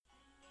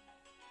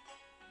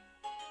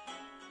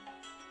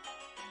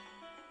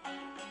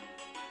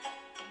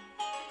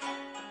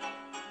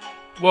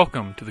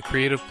Welcome to the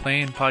Creative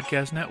Plane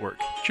Podcast Network.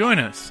 Join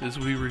us as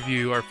we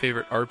review our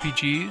favorite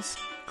RPGs,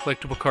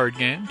 collectible card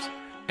games,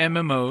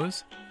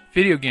 MMOs,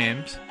 video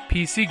games,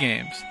 PC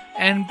games,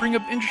 and bring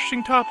up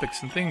interesting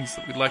topics and things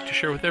that we'd like to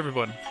share with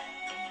everyone.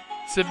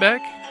 Sit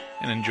back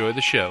and enjoy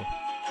the show.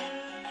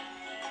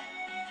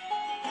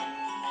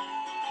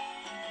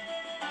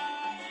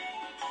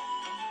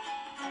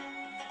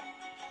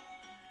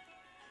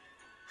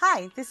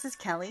 Hi, this is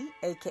Kelly,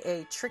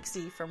 aka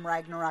Trixie from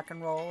Ragnarok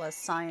and Roll, a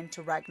Scion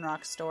to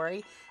Ragnarok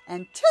story,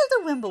 and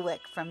Tilda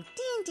Wimblewick from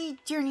D&D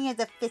Journey of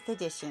the 5th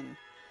Edition.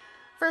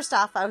 First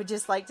off, I would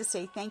just like to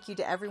say thank you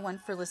to everyone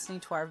for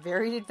listening to our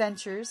varied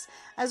adventures,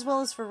 as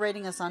well as for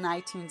rating us on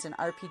iTunes and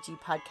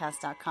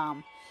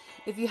RPGpodcast.com.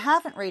 If you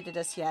haven't rated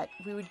us yet,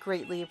 we would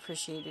greatly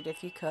appreciate it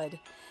if you could.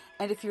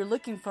 And if you're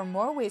looking for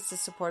more ways to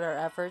support our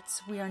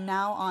efforts, we are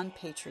now on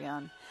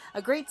Patreon,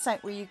 a great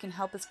site where you can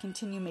help us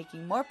continue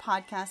making more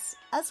podcasts,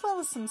 as well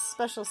as some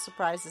special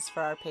surprises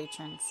for our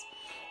patrons.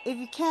 If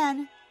you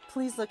can,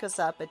 please look us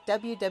up at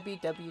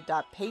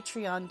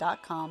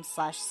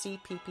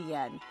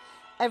www.patreon.com/cppn.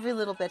 Every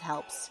little bit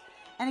helps.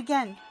 And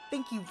again,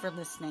 thank you for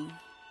listening.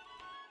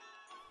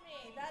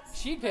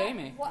 She'd pay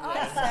me. What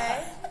I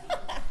say.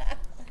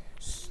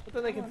 But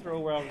then they can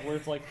throw around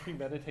words like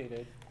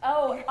premeditated.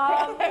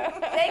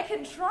 They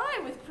can try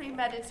with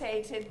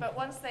premeditated, but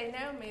once they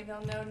know me,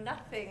 they'll know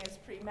nothing is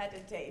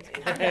premeditated.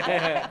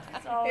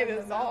 It's all It in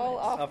is the all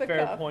moment. off A the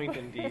fair cuff. point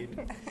indeed.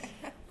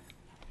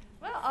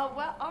 Well,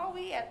 are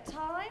we at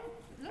time?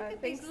 Look I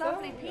at think these so.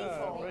 lovely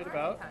people. Right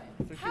about.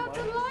 How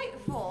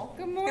delightful.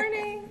 Good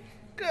morning.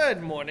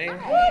 Good morning.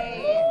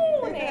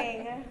 Good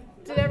morning.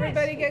 Did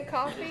everybody get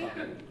coffee?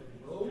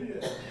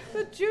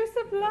 The juice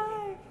of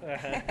life.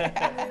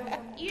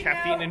 You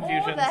Caffeine know,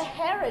 infusions. all the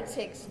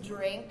heretics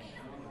drink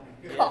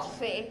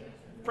coffee.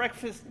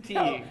 Breakfast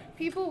tea.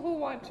 People who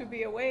want to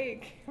be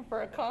awake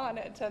for a con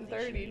at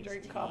 10:30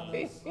 drink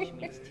coffee.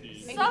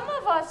 Some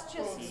of us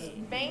just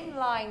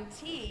mainline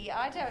tea.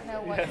 I don't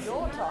know what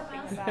you're talking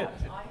about.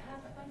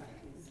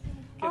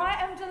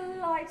 I am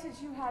delighted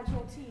you had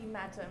your tea,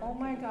 madam. Oh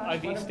my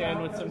gosh. IV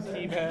stand with some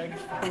tea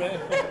bags.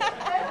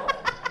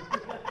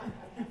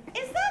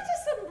 Is that a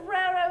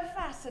sombrero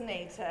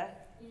fascinator?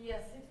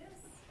 Yes, it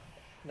is.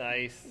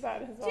 Nice.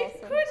 That is Could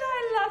awesome. I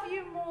love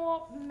you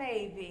more?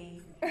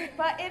 Maybe.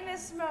 But in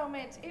this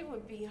moment, it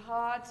would be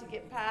hard to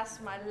get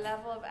past my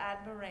level of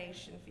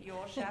admiration for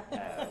your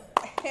chapeau.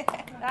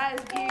 That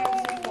is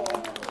beautiful.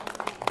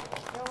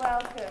 You're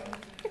welcome.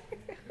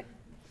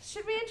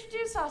 Should we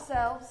introduce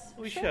ourselves?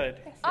 We should.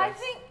 I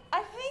think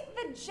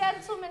the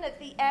gentleman at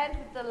the end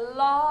with the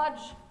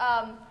large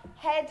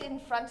head in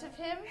front of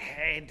him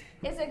Head.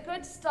 is a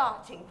good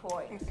starting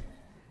point.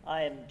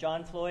 I am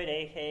John Floyd,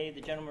 aka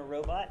the Gentleman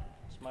Robot.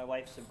 It's my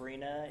wife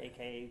Sabrina,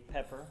 aka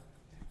Pepper.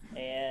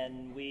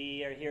 And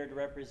we are here to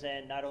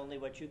represent not only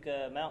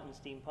Huachuca Mountain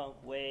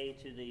Steampunk Way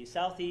to the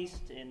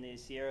southeast in the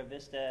Sierra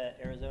Vista,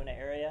 Arizona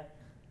area,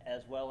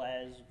 as well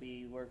as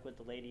we work with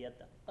the lady at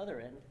the other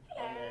end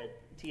on the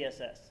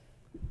TSS,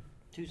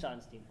 Tucson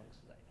Steampunk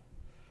Society.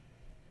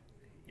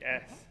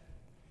 Yes.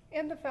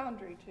 And the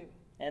foundry too.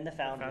 And the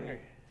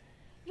Foundry.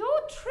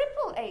 You're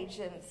triple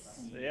agents.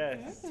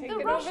 Yes. Taking The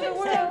over Russians the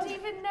world. don't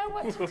even know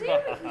what to do with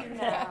you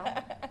now.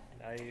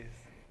 Nice.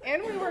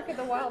 And we work at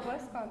the Wild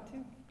West Con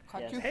too.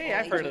 Yes. Hey,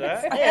 I've heard of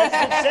that. Hey,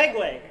 that's a good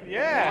segue.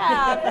 Yeah.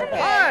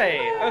 Hi.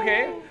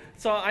 Okay.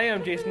 So I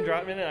am Jason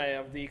Drotman, and I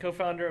am the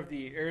co-founder of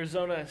the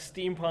Arizona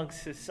Steampunk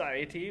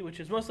Society, which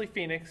is mostly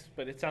Phoenix,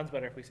 but it sounds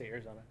better if we say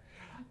Arizona.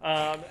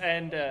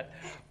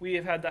 We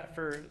have had that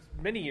for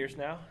many years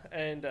now.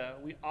 And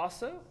we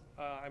also,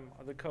 I'm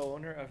the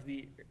co-owner of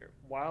the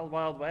Wild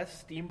Wild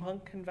West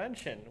Steampunk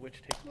Convention,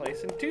 which takes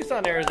place in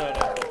Tucson,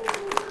 Arizona.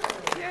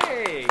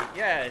 Yay!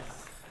 Yes.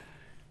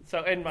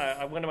 So, and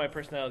one of my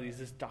personalities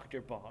is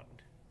Dr.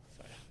 Bond.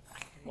 So,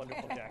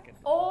 wonderful jacket.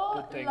 Or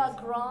Good things. La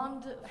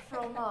Grande The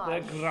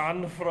Fromage.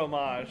 Grand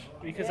Fromage,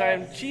 because I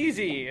am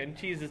cheesy, and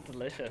cheese is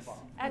delicious.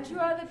 And you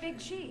are the big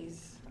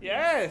cheese.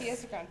 Yes! He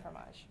is a Grand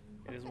Fromage.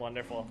 It is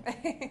wonderful.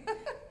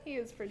 He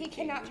is pretty He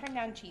cannot cheesy. turn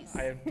down cheese.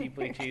 I am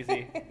deeply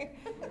cheesy.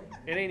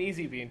 It ain't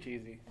easy being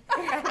cheesy.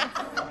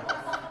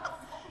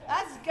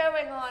 That's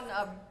going on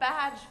a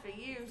badge for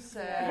you, sir.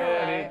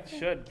 Yeah, it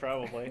should,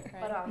 probably.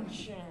 But I'm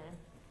sure.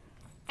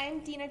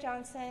 I'm Dina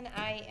Johnson.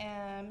 I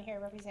am here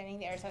representing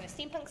the Arizona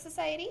Steampunk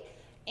Society,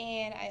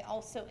 and I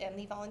also am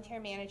the volunteer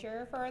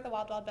manager for the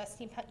Wild Wild West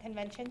Steampunk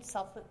Convention.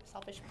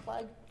 Selfish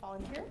plug,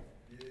 volunteer.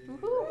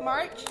 Woohoo,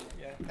 March.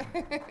 Yeah.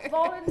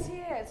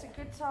 Volunteer, it's a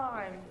good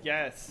time.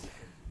 Yes.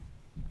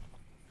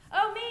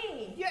 Oh,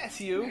 me! Yes,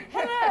 you.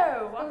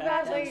 Hello, I'm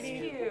glad to lady.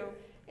 meet you.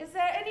 Is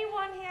there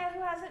anyone here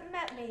who hasn't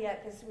met me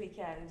yet this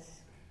weekend?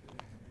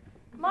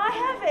 My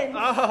heavens!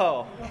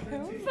 Oh. For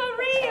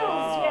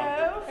reals,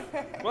 Joe!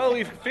 Well,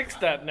 we've fixed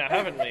that now,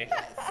 haven't we?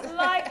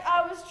 Like,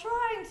 I was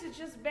trying to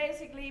just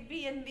basically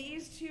be in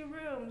these two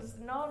rooms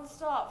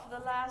non-stop for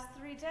the last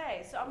 3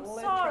 days. So I'm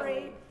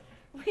sorry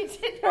We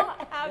did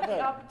not have the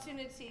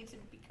opportunity to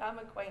become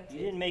acquainted. You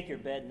didn't make your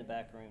bed in the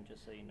back room,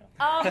 just so you know.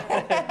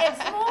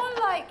 It's more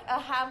like a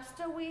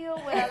hamster wheel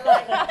where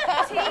like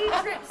tea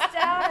drips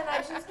down and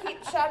I just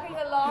keep chugging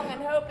along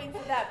and hoping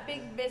for that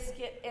big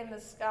biscuit in the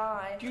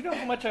sky. Do you know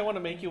how much I want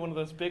to make you one of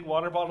those big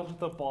water bottles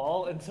with a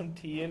ball and some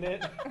tea in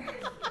it?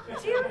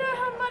 Do you know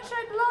how much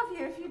I'd love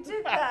you if you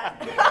did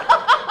that?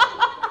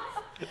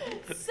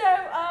 So,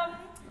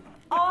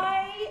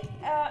 I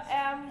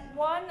am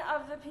one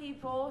of the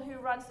people who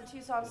runs the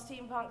Tucson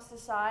Steampunk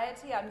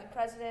Society. I'm the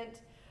president.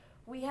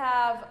 We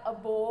have a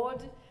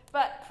board,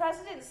 but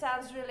president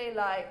sounds really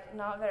like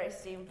not very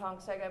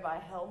steampunk, so I go by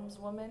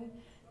helmswoman.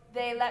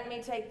 They let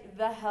me take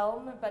the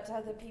helm, but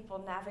other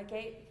people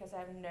navigate because I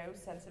have no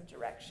sense of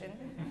direction.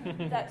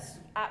 That's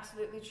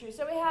absolutely true.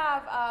 So we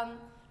have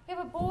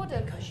a board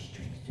of... Because she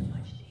drinks too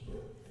much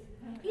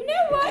tea. You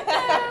know what,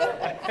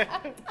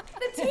 though?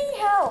 The tea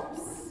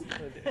helps.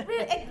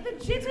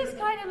 The jitters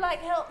kind of like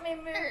help me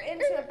move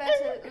into a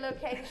better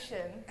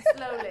location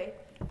slowly,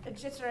 a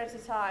jitter at a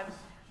time.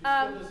 She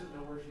still doesn't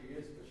know where she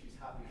is, but she's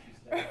happy she's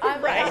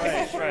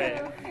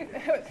there.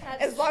 Right.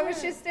 As long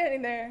as she's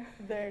standing there,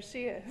 there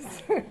she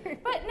is.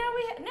 But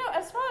no,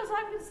 as far as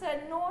I'm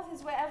concerned, north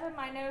is wherever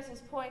my nose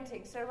is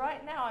pointing. So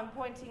right now I'm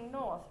pointing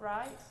north,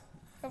 right?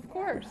 Of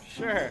course.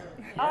 Sure.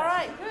 All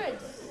right, good.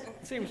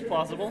 Seems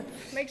plausible.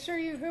 Make sure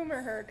you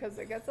humor her because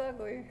it gets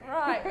ugly.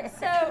 Right.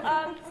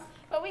 So,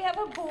 but we have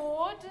a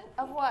board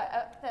of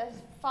what? There's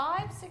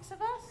 5, 6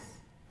 of us?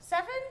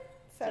 7?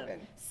 7.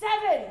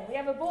 7. We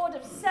have a board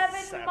of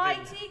 7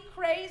 mighty,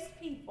 crazed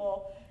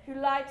people who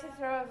like to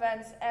throw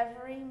events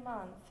every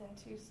month in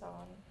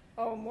Tucson.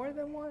 Oh, more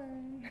than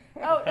one.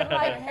 Oh,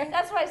 like,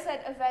 that's why I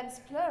said events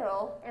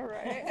plural. All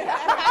right.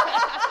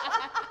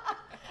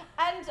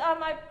 And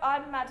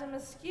I'm Madame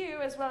Askew,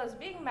 as well as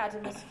being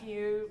Madame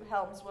Askew,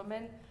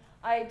 helmswoman.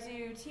 I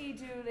do tea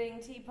dueling,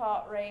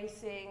 teapot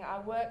racing. I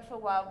work for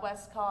Wild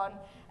West Con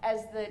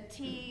as the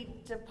tea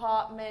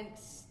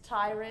department's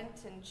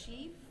tyrant and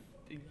chief.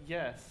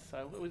 Yes.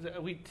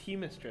 We tea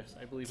mistress,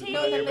 I believe. Tea,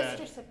 is the your badge.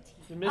 mistress of tea.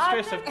 The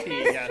mistress I'm of the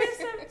tea, mistress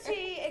yes. of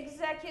tea,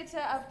 executor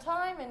of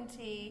time and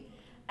tea,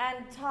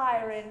 and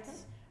tyrant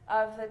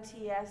of the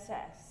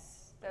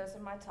TSS. Those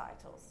are my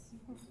titles.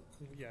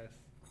 Yes.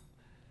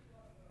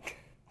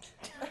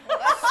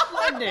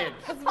 Splendid.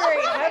 It's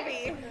very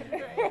heavy.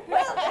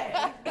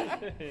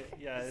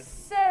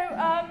 Yes. So,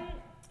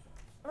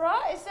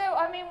 right, so,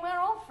 I mean, we're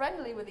all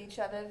friendly with each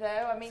other,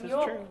 though. I mean, This is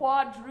you're true.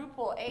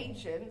 quadruple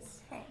agents.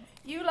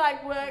 You,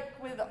 like, work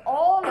with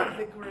all of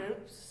the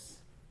groups.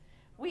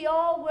 We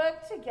all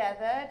work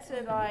together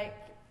to, like,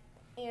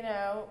 you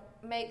know,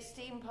 make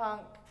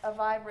steampunk a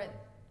vibrant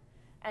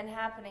and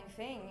happening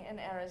thing in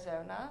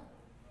Arizona.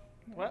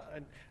 Well,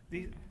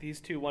 these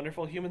two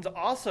wonderful humans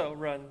also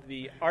run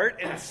the art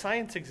and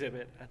science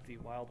exhibit at the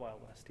Wild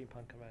Wild West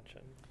Steampunk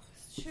Convention.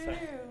 It's true.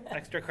 So,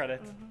 extra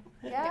credit.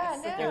 Yeah,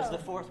 no. There's the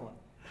 4th one.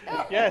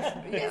 No. Yes.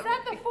 Is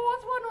that the 4th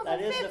one or That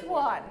the is the 5th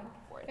fourth. one?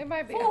 It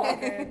might be. Four.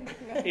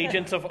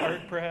 Agents of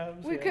art,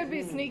 perhaps. We yes. could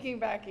be sneaking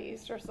back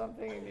east or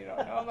something and you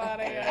don't know about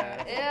it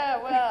yet.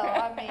 Yeah, well,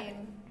 I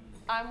mean,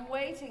 I'm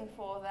waiting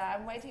for that.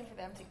 I'm waiting for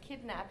them to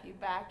kidnap you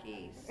back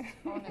east,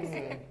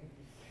 honestly.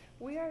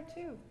 We are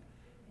too.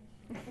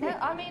 No,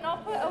 I mean,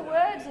 I'll put a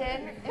word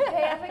in. If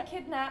they ever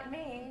kidnap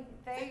me,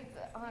 they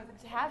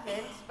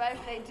haven't, but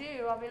if they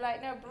do, I'll be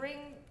like, no, bring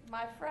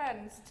my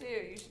friends too.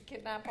 You should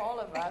kidnap all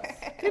of us.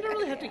 They don't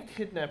really have to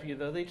kidnap you,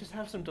 though. They just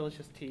have some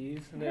delicious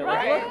teas. And they're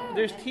Right. like, look,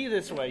 there's tea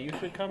this way. You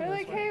should come They're this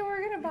like, way. hey, we're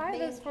going to buy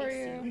this for We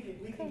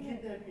you. can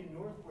kidnap you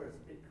north where it's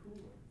a bit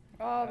cooler.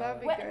 Oh,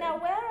 that'd be good. Now,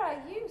 where are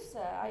you, sir?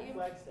 Are you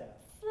Flagstaff.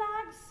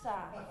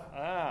 Flagstaff?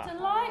 Ah.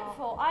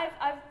 Delightful.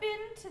 I've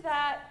been to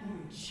that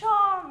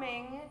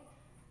charming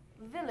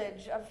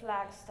village of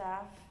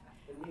Flagstaff.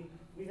 And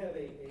we have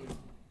a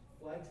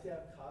Flagstaff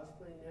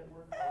cosplay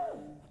network Oh,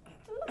 on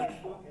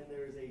delightful. Facebook, and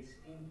there is a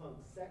steampunk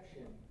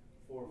section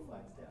for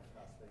Flagstaff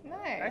cosplay.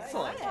 Nice.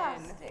 Excellent.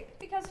 Fantastic.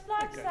 Because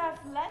Flagstaff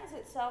lends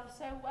itself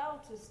so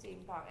well to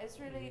steampunk. It's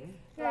really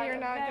Yeah, like you're a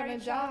not very going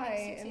to charming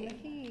die in the city.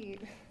 heat.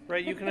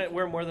 Right, you can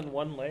wear more than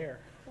one layer.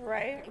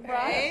 Right?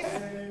 Right?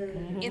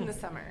 In the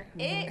summer.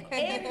 In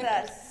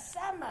the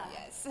summer.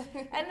 Yes.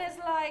 And there's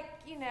like,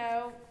 you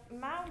know,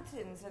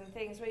 mountains and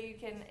things where you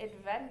can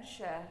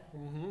adventure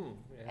Mm-hmm.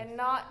 and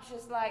not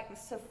just like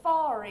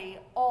safari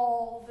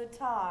all the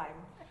time,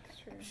 That's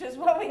true. which is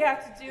what we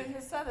have to do in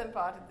the southern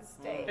part of the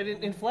state. And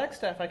in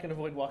Flagstaff, I can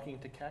avoid walking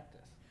into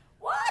cactus.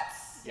 What?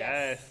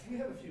 Yes. We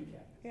have a few cactus.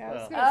 Yeah, I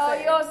was Oh. gonna Oh,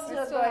 say, you're we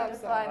still still going have to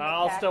some. find the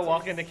I'll still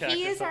walk cactus. into cactus.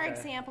 He is our okay.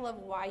 example of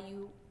why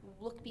you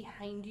look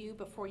behind you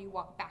before you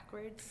walk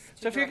backwards.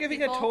 to So if you're direct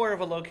giving a people. tour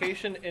of a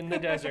location in the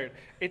desert,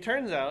 it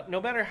turns out,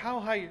 no matter how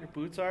high your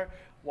boots are,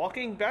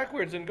 walking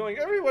backwards and going,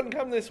 everyone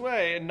come this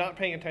way, and not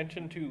paying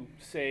attention to,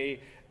 say,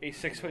 a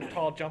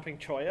 6-foot-tall jumping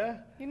cholla.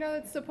 You know,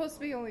 it's supposed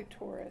to be only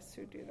tourists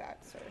who do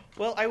that, sir.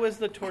 Well, I was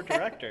the tour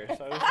director,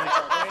 so I was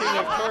the king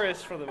of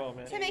tourists for the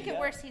moment. To make it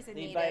worse, he's a Lead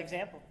native. by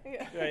example.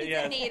 Right, He's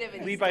a native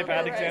and Lead he's by still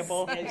bad tourist.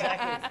 example.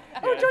 Exactly.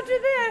 Oh, don't do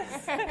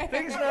this!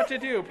 Things not to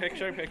do.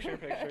 Picture.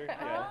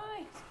 Yeah.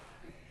 Right.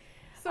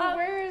 So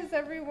where is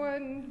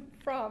everyone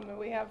from?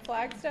 We have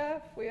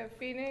Flagstaff, we have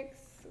Phoenix,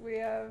 we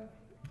have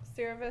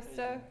Sierra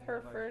Vista,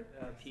 Hereford,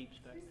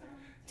 Tucson.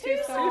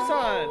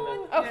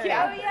 Tucson. Oh, Yay.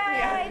 yeah. Oh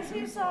yeah,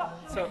 Tucson.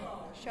 So,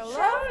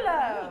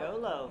 Sholo.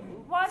 Yolo.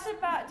 What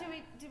about? Do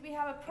we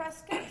have a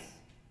Prescott?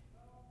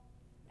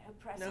 No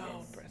Prescott.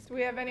 no, Preston. Do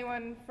we have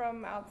anyone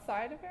from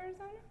outside of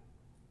Arizona?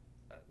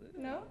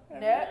 No?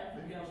 No.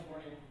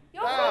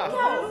 You're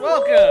Ah, from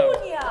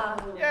welcome.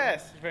 California.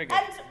 Yes, very good.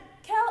 And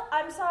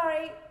I'm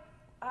sorry,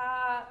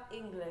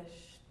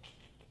 English.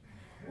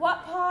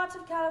 What part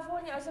of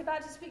California? I was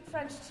about to speak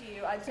French to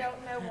you. I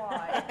don't know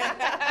why.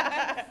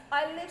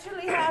 I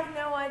literally have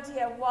no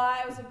idea why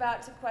I was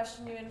about to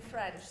question you in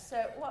French.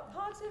 So, what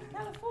part of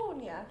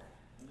California?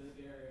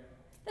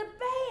 The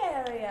Bay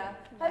Area.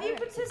 Have you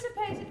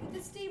participated with the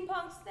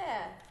steampunks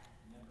there?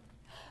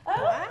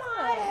 Oh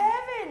my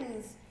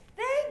heavens!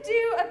 They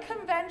do a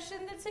convention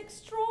that's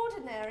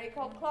extraordinary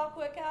called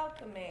Clockwork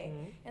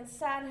Alchemy in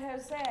San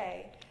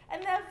Jose.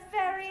 And they're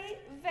very,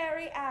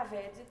 very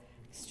avid,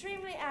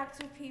 extremely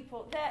active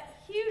people. They're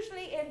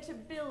hugely into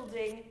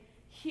building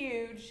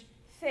huge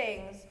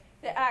things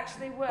that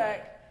actually work.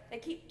 They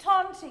keep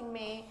taunting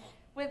me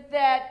with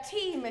their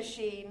tea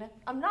machine.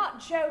 I'm not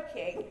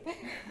joking.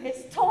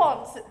 It's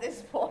taunts at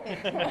this point.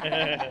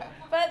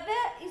 But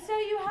so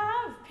you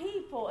have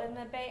people in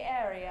the Bay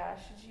Area,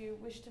 should you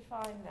wish to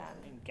find them.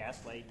 And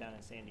Gaslight down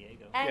in San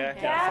Diego. And Yeah,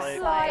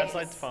 Gaslight.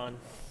 Gaslight's fun.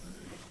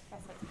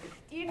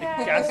 You know,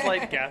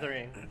 Gaslight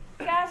Gathering.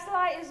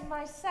 Gaslight is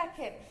my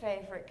second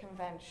favorite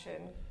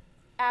convention.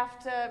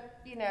 After,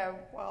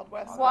 Wild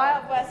West.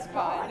 Wild West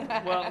Con.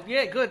 Well,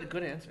 yeah,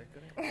 good answer.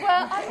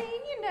 Well, I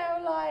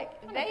mean,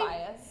 like, Kinda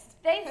biased.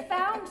 they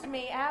found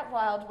me at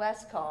Wild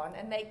West Con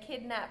and they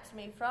kidnapped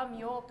me from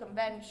your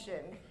convention.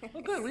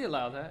 Well, good, we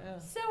allow that, yeah.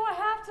 So I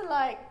have to,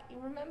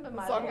 remember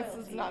my As long as it's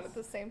loyalties. not at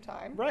the same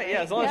time. Right,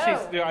 yeah, as long as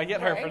she's, I get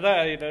her for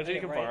that, so you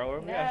can right. borrow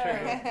them. No, Yeah, sure.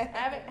 I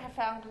haven't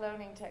found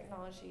cloning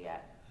technology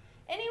yet.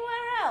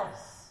 Anywhere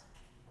else?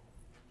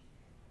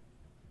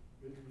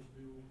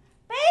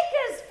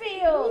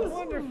 Bakersfield! Ooh,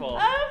 wonderful.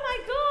 Oh my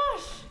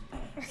gosh!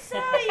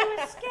 Sir, you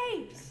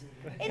escaped!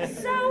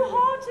 It's so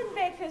hot in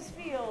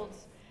Bakersfield.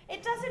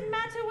 It doesn't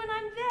matter when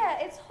I'm there,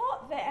 it's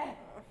hot there.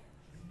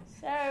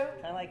 So,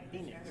 Kind of like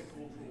Phoenix.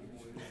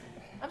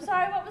 I'm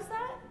sorry, what was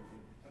that?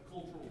 A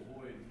cultural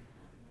void.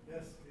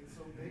 Yes, it's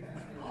so big.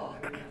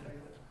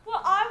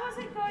 Well, I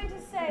wasn't going to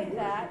say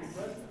that.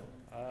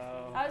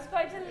 Oh. I was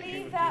going to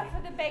leave that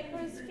for the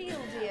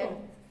Bakersfieldian.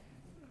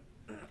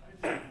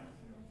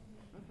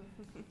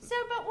 So,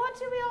 but what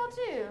do we all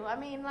do? I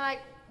mean,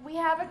 we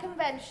have a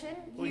convention.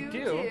 We You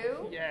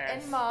do,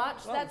 yes. in March.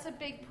 Well, That's a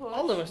big push.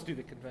 All of us do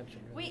the convention.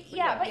 Really.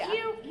 You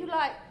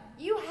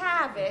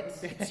have it.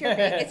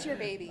 It's your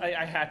baby.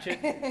 I hatch it.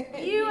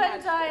 You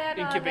and Diane are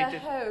the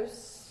Incubated.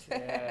 hosts. Yeah.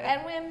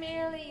 And we're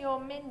merely your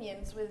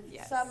minions with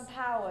some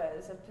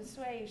powers of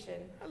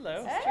persuasion.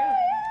 Hello. Hey!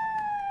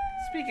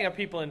 Speaking of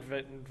people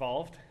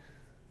involved.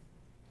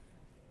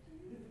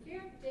 Do you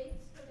have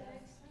dates for the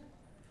next one?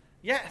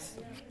 Yes,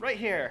 right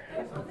here.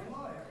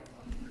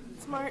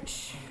 It's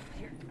March.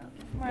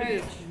 It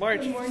is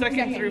March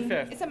 2nd through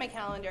 5th. It's on my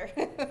calendar.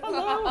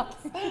 Hello.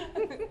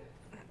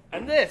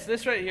 And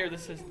this right here,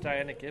 this is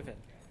Diana Given.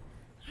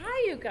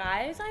 Hi, you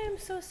guys. I am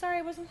so sorry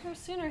I wasn't here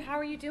sooner. How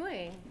are you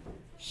doing?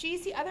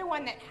 She's the other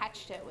one that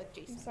hatched it with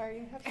Jason. I'm sorry,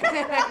 you have to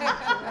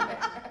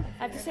I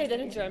have to say that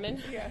in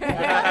German.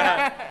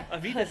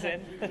 Auf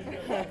Wiedersehen.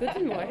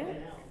 Guten Morgen.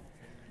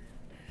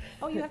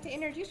 Oh, you have to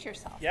introduce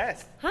yourself.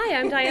 Yes. Hi,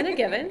 I'm Diana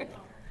Given.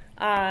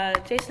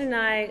 Jason and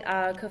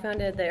I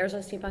co-founded the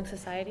Arizona Steampunk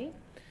Society,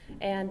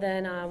 and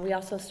then we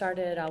also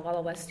started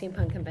Wild West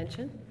Steampunk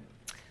Convention.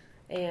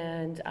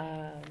 And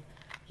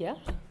yeah,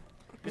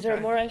 is there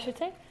more I should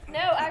say? No,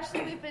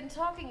 actually, we've been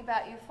talking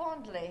about you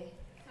fondly.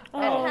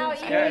 And Oh, how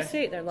it's you very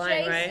sweet. They're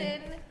lying,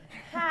 Jason right?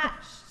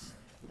 hatched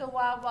the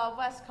Wild Wild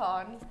West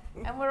Con,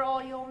 and we're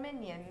all your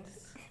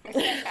minions.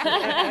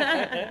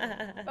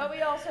 But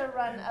we also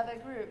run other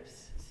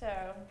groups,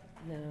 so.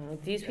 No,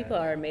 these people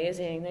are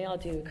amazing. They all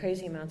do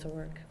crazy amounts of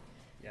work.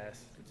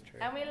 Yes, it's true.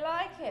 And we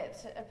like it,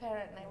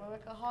 apparently. We're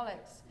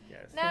workaholics.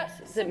 Yes. Now,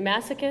 Is it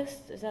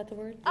masochist? Is that the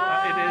word? It is,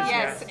 Yes,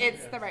 yes.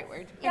 it's the right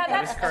word. Yeah,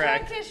 That that's is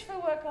correct. Turkish for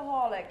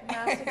workaholic,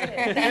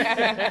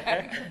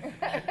 masochist.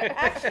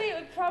 Actually, it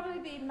would probably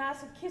be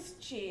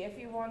masochistchi if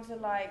you want to,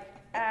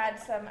 add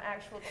some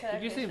actual Turkish.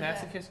 Did you say there.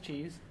 masochist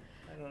cheese?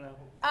 I don't know.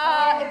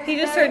 He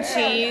just heard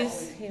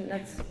cheese. He's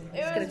got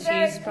a was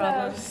very cheese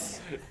problem. close.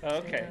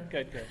 Okay,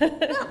 good.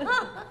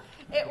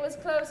 It was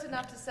close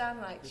enough to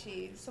sound like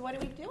cheese. So what do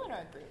we do in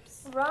our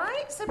groups?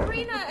 Right?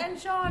 Sabrina and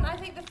John, I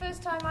think the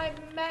first time I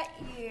met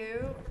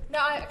you,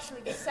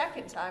 the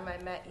second time I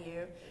met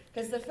you,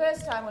 because the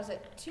first time was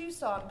at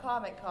Tucson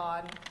Comic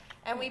Con,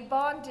 And we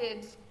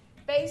bonded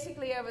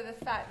basically over the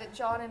fact that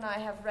John and I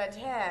have red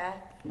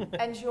hair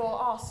and you're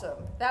awesome.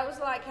 That was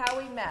like how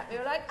we met. We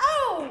were like,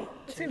 oh,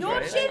 you're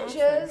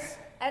gingers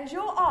and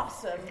you're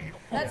awesome.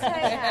 Let's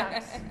hang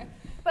out.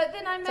 But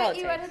then I met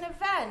you at an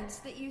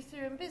event that you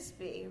threw in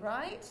Bisbee,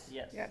 right?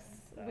 Yes.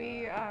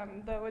 We,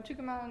 the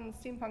Huachuca Mountain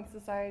Steampunk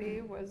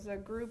Society was a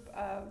group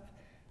of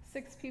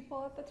 6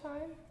 people at the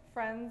time,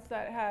 friends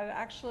that had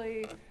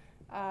actually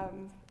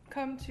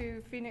come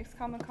to Phoenix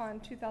Comic Con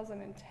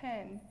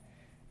 2010.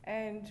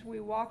 And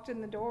we walked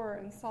in the door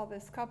and saw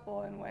this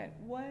couple and went,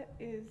 what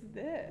is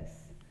this?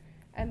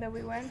 And then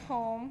we went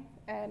home,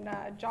 and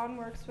John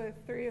works with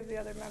 3 of the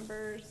other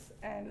members,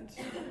 and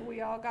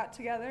we all got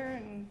together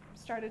and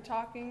started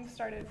talking,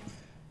 started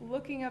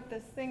looking up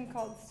this thing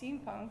called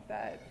steampunk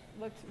that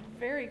looked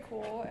very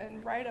cool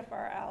and right up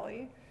our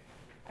alley.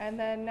 And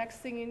then next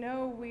thing you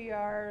know, we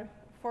are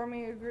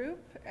forming a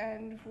group,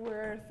 and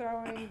we're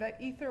throwing the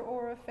Ether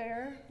Aura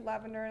Fair,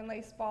 Lavender and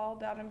Lace Ball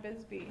down in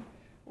Bisbee,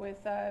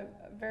 with a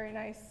very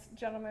nice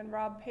gentleman,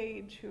 Rob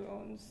Page, who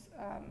owns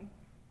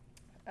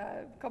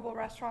a couple of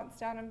restaurants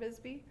down in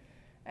Bisbee.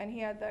 And he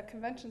had the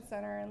convention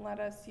center and let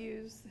us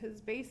use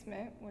his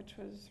basement, which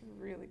was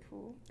really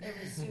cool. It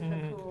was super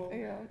cool.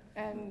 Yeah.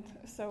 And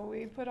so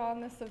we put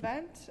on this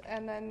event,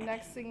 and then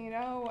next thing you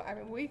know, I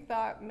mean, we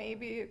thought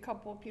maybe a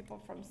couple of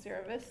people from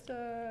Sierra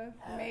Vista,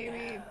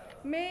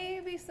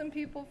 maybe some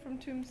people from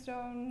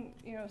Tombstone,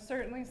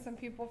 certainly some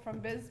people from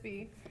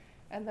Bisbee.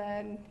 And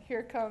then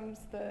here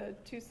comes the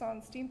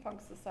Tucson Steampunk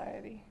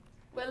Society.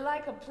 We're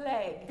like a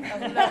plague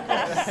of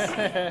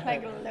locusts.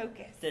 Like a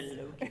locust. The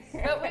locust.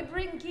 But we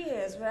bring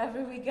gears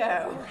wherever we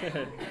go.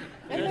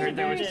 And they're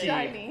very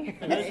shiny.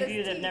 For those of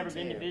you that have never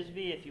been to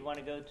Bisbee, if you want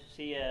to go to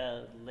see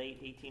a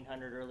late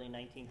 1800, early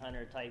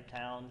 1900 type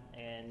town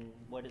and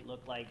what it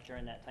looked like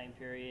during that time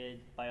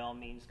period, by all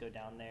means go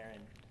down there.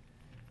 And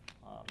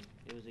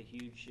it was a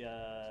huge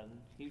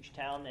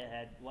town that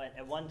had,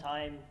 at one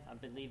time, I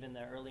believe in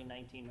the early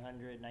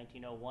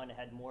 1901, it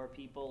had more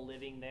people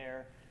living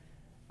there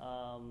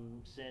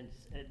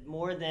since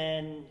more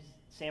than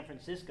San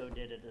Francisco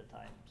did at the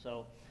time.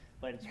 So,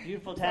 but it's a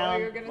beautiful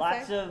town.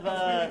 Lots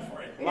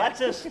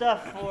of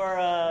stuff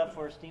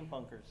for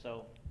steampunkers.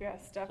 So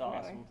yes, definitely.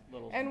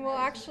 Awesome and we'll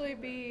actually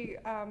be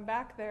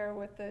back there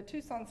with the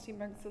Tucson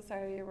Steampunk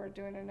Society. We're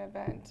doing an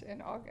event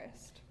in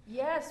August.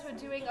 Yes, we're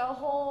doing a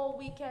whole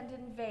weekend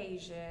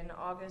invasion,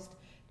 August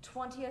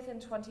 20th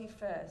and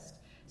 21st.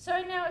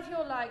 So now if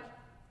you're like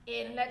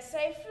in, let's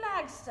say,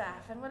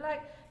 Flagstaff, and we're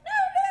like, no,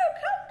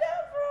 come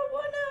down for a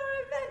 1-hour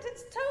event.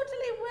 It's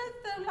totally worth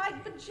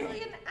the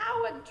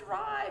bajillion-hour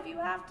drive you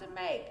have to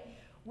make.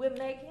 We're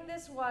making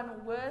this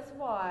one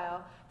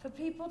worthwhile for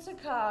people to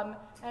come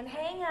and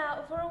hang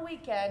out for a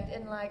weekend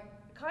in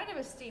kind of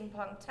a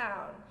steampunk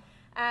town.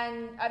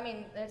 And I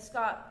mean, it's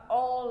got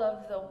all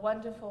of the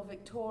wonderful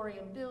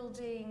Victorian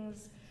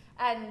buildings,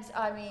 and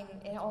I mean,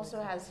 it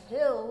also has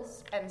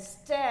hills and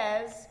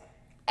stairs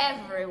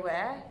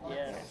everywhere.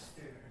 Yes.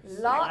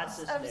 Lots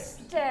of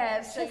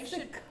stairs. So you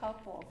should guys.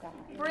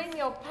 Bring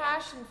your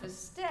passion for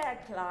stair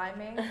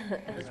climbing.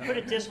 Let's put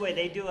it this way: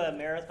 they do a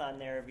marathon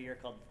there every year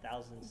called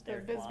 1,000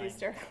 Stair Climb. Bisbee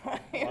Stair Climb.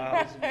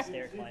 Wow. Bisbee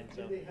Stair Climb.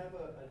 Do they have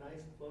a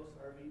nice close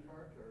RV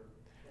park? Or?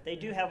 They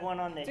do have one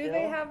on the hill. Do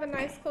they have a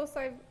nice close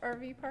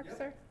RV park,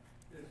 sir?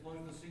 As long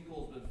as the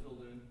sinkhole's been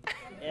filled in.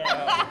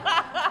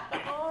 Yeah.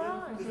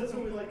 That's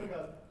what we like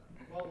about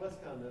Wild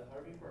WestCon. The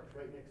RV park's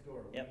right next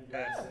door.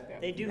 Yep.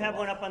 They do have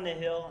one up on the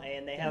hill,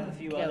 and they have a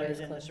few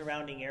others in the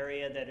surrounding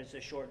area that is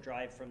a short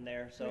drive from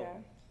there. So.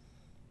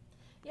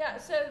 Yeah.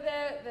 So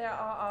there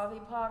are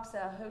RV parks.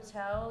 There are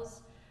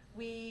hotels.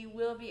 We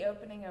will be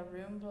opening a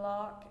room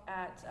block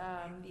at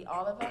the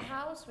Oliver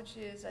House, which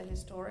is a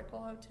historical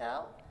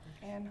hotel.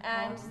 And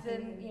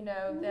then,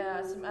 there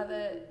are some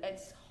other,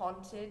 it's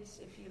haunted,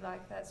 if you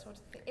like that sort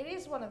of thing. It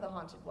is one of the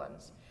haunted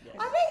ones. Yes.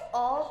 Are they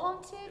all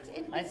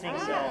haunted? I think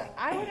so.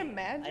 I would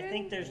imagine. I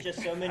think there's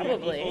just so many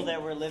people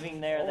that were living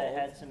there that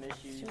had some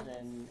issues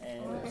and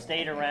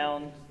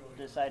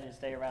decided to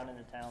stay around in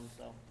the town.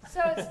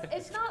 So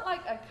it's not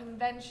like a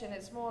convention.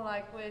 It's more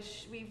like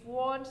we've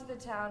warned the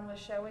town we're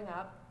showing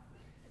up.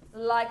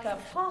 Like a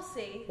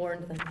posse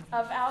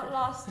of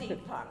outlaw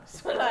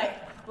steampunks.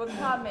 We're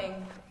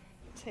coming.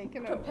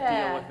 Taking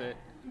Prepare. Deal with it.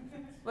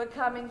 We're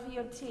coming for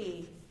your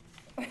tea.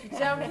 If you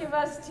don't give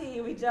us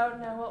tea, we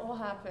don't know what will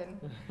happen.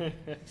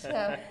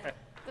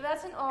 But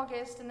that's in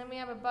August, and then we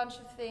have a bunch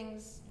of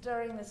things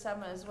during the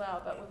summer as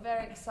well. But we're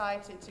very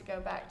excited to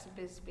go back to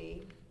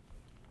Bisbee.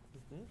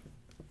 Mm-hmm.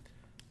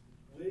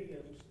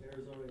 Williams,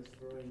 Arizona is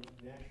throwing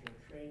National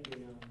Train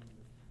Day on the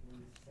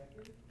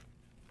 22nd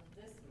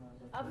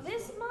of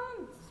this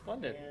month.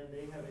 Splendid. And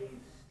they have a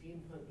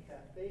steampunk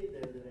cafe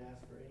there that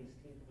asks for any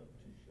steampunk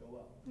to show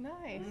up.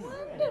 Nice.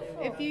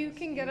 Wonderful. If you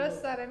can get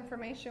us that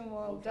information,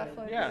 we'll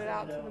definitely put it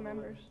out to the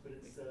members. But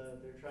it's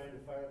they're trying to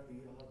fire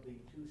up the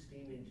 2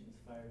 steam engines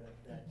fired up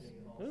that day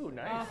also. Ooh,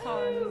 nice.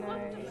 Oh,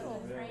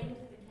 wonderful.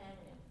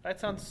 That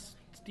sounds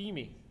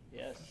steamy.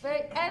 Yes.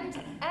 And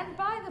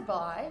by the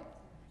by,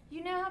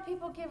 You know how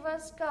people give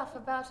us guff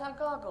about our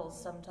goggles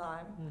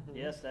sometime?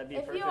 Yes, that'd be a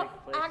If perfect you're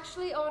place.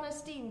 actually on a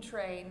steam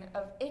train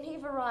of any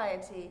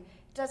variety,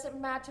 doesn't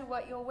matter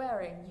what you're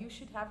wearing, you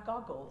should have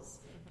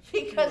goggles.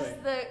 Because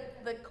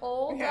the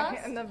coal dust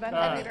and the and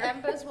ventilator. the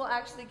embers will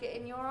actually get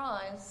in your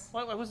eyes.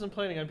 Well, I wasn't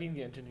planning on being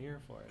the engineer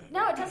for it.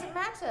 No, it doesn't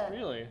matter.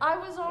 Really? I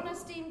was on a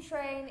steam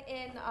train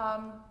in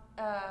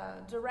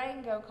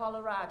Durango,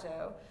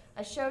 Colorado.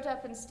 I showed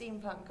up in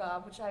steampunk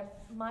garb, which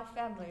my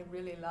family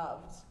really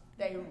loved.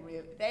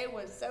 They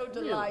were so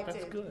delighted.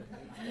 That's good.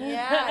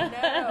 Yeah,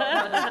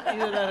 no.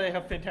 Either that or they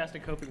have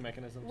fantastic coping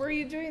mechanisms. Were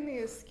you doing the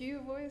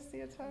askew voice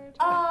the entire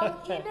time?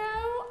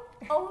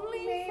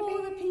 Only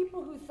for the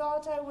people who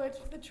thought I worked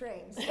for the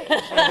train station.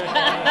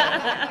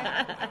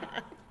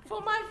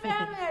 For my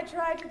family, I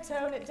tried to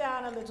tone it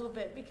down a little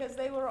bit because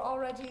they were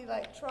already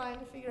trying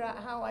to figure out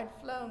how I'd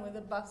flown with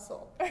a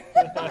bustle.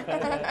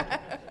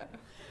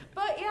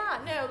 But yeah,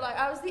 no,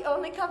 I was the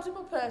only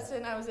comfortable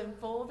person. I was in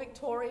full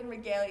Victorian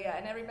regalia,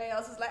 and everybody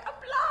else is like, I'm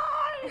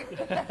blind!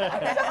 I'm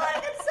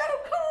dying, it's so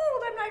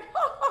cold! I'm like,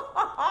 ha ha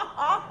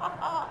ha ha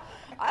ha!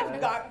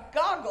 I've got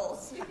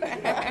goggles!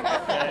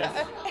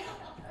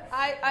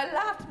 I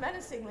laughed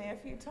menacingly a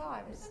few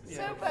times.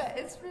 Yeah. But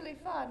it's really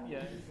fun.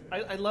 Yeah,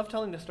 I love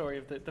telling the story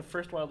of the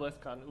first Wild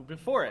West Con.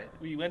 Before it,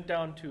 we went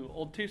down to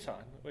Old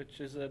Tucson, which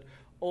is an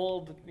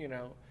old,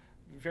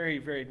 very,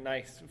 very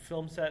nice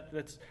film set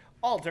that's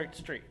all dirt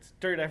streets,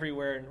 dirt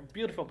everywhere, and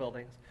beautiful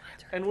buildings.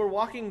 And we're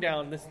walking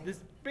down this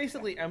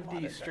basically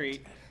empty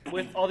street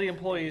with all the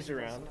employees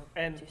around,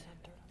 and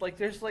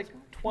there's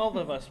 12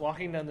 of us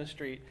walking down the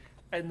street,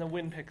 and the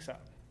wind picks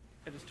up.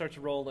 And it starts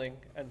rolling,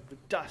 and the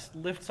dust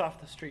lifts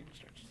off the street,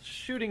 starts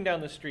shooting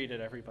down the street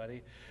at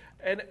everybody.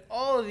 And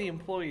all of the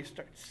employees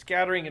start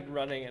scattering and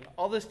running, and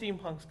all the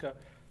steampunks go,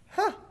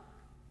 huh,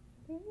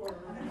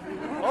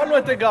 on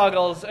with the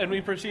goggles. And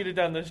we proceeded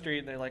down the street,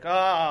 and they're like,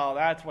 oh,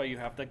 that's why you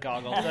have the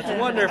goggles. That's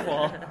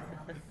wonderful.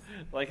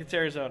 It's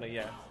Arizona,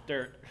 yeah,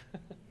 dirt.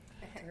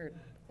 Dirt.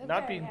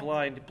 Not being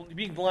blind.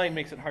 Being blind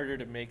makes it harder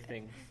to make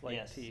things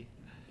like tea.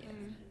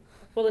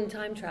 Well, in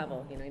time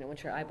travel, you don't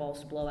want your eyeballs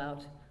to blow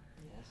out.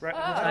 Right.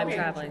 Time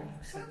traveling.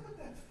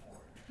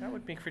 That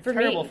would make for For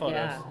terrible me,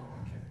 photos.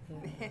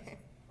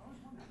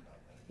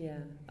 Yeah.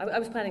 I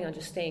was planning on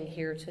just staying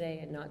here today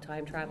and not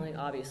time traveling.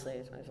 Obviously,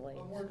 I was late.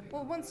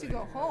 Well, once you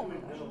go home.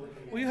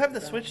 Well, you have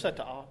the switch set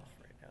to off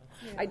right now.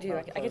 I do.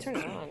 I can turn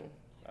it on.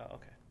 Oh,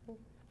 okay.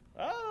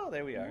 Oh,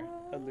 there we are.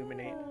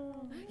 Illuminate.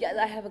 Yeah,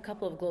 I have a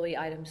couple of glowy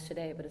items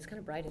today, but it's kind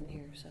of bright in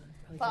here, so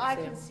probably But I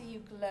can't can see see you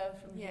glow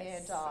from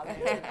here, darling.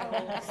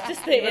 It's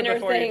just the Even inner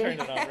before thing. you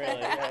turned it on, really.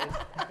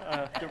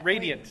 Yeah. The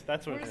radiant,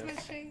 that's what Where's it my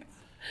is. shades?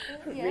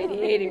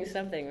 Radiating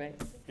something,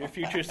 right? Your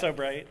future's so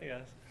bright,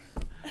 yes.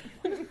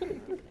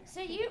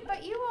 So you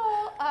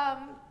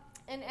all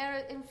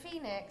in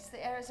Phoenix,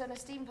 the Arizona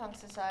Steampunk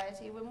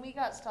Society, when we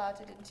got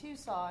started in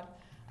Tucson,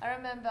 I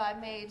remember I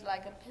made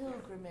a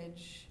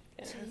pilgrimage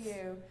to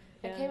you.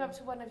 I came up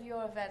to one of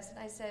your events and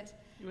I said,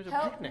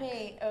 "Help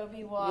me,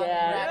 Obi-Wan."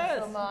 Yeah.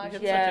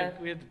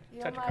 We had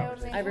such a my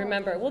conversation. only I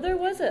remember. Well, there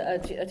was a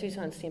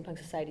Tucson Steampunk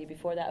Society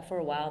before that for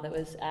a while that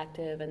was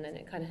active, and then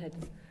it kind of had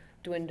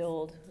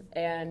dwindled.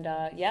 And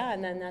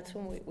and then that's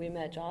when we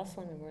met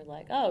Jocelyn, and we're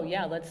like, oh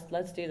yeah,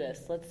 let's do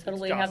this. Let's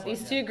totally have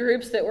these two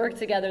groups that work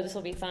together. This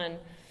will be fun.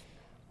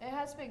 It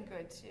has been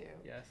good too.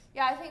 Yes.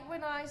 Yeah, I think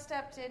when I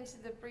stepped into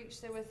the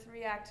breach, there were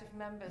 3 active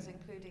members,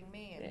 including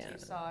me in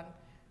Tucson.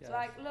 It's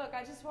look,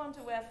 I just want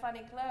to wear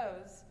funny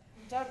clothes.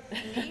 Don't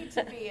need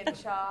to be in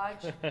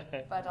charge,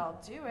 but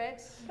I'll do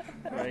it.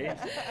 Right?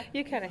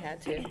 You kind of had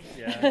to.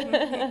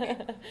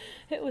 Yeah.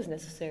 It was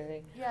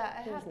necessary.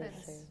 Yeah, it was happens.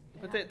 necessary.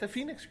 But the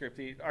Phoenix group,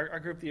 our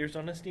group, the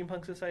Arizona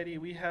Steampunk Society,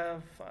 we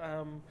have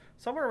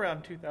somewhere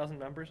around 2,000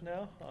 members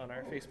now on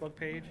our Facebook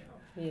page.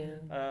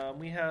 Yeah.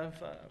 We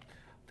have,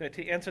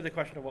 to answer the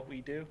question of what we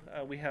do,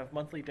 we have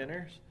monthly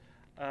dinners.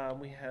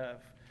 We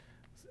have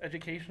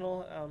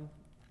educational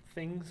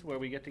things where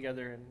we get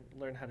together and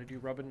learn how to do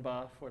rub and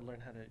buff, or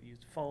learn how to use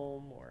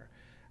foam, or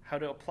how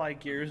to apply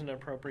gears in an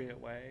appropriate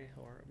way,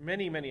 or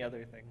many, many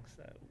other things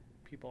that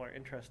people are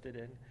interested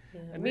in.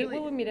 Yeah. And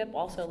We'll meet up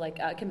also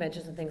at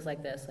conventions and things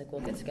like this.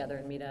 We'll get together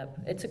and meet up.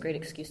 It's a great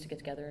excuse to get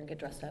together and get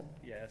dressed up.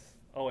 Yes,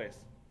 always.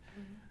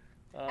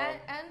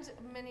 And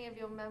many of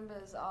your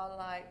members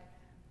are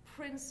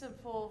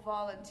principal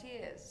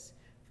volunteers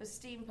for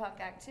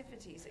steampunk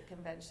activities at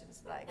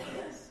conventions like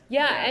this.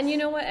 Yeah, and you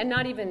know what? And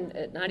not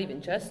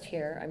even just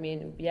here. I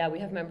mean, we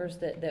have members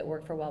that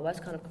work for Wild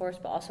West Con, of course,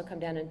 but also come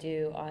down and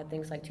do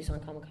things like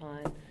Tucson Comic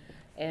Con,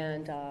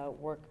 and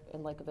work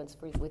in events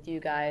with you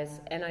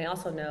guys. And I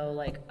also know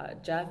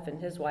Jeff and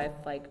his wife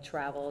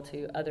travel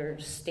to other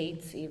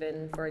states,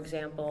 even, for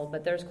example.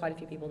 But there's quite a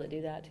few people that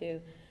do that too.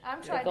 I'm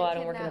trying go to out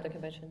and work at kidnap other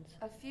conventions.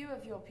 a few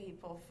of your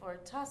people for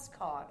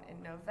TusCon in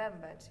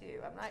November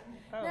too. I'm like,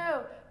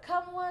 no,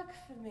 come work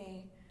for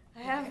me.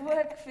 I have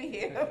work for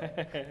you.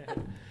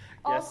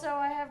 Also,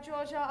 I have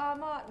George R.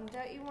 Martin.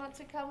 Don't you want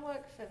to come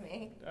work for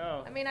me?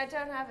 Oh. I mean, I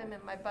don't have him in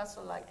my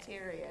bustle like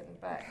Tyrion,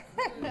 but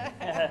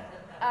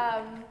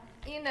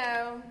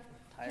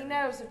He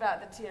knows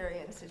about the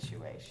Tyrion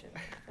situation,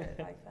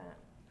 like that.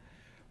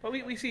 But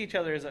we see each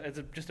other as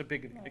just a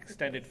big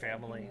extended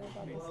family.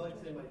 Well, I like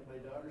to say my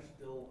daughter's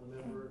still a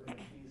member, and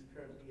she's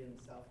currently in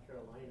South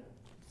Carolina.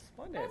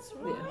 Splendid. That's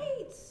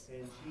right.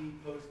 And she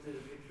posted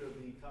a picture of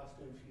the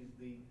costume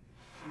she's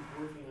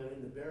working on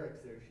in the barracks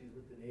there. She's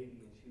with the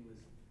Navy, and she was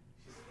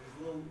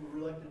a little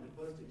reluctant to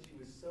post it. She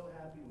was so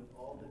happy with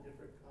all the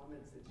different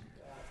comments that she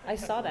got. I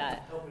saw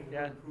that. Helping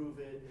her improve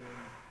it. And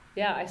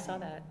yeah, I saw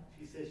that.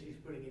 She says she's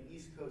putting an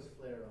East Coast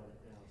flair on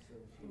it now, so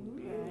she will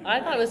be. I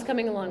thought it was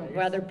coming along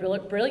rather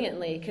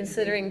brilliantly,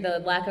 considering the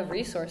lack of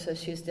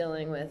resources she's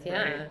dealing with.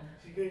 Yeah. Right.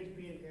 She's going to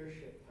be an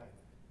airship type.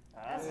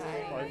 That's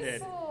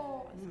Splendid.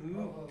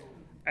 cool.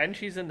 And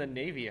she's in the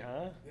Navy,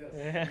 huh?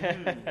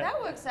 Yes.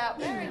 That works out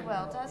very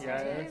well, doesn't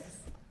it?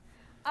 Yes.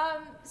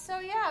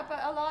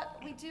 But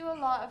we do a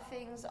lot of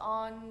things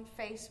on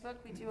Facebook.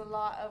 We do a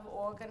lot of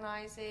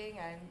organizing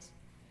and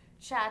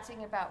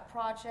chatting about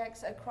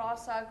projects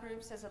across our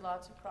groups. There's a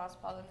lot of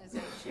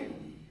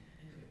cross-pollination.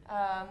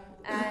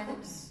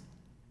 And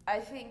I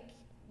think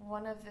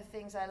one of the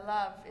things I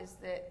love is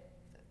that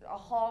a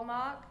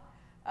hallmark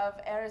of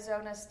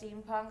Arizona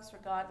Steampunks,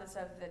 regardless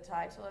of the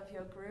title of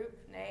your group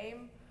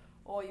name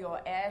or your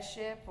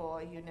airship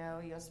or,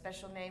 your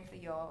special name for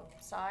your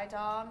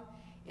sidearm,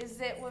 is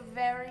that we're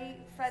very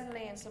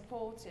friendly and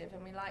supportive,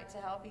 and we like to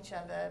help each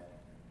other.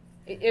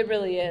 It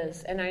really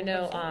is. And I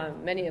know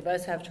many of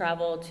us have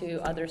traveled to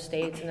other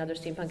states and other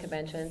steampunk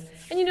conventions.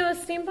 And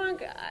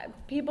steampunk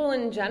people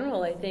in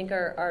general, I think,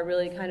 are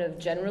really kind of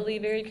generally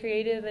very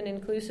creative and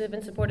inclusive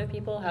and supportive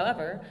people.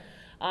 However,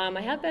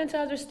 I have been to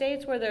other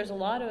states where there's a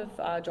lot of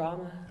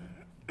drama.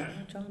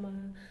 And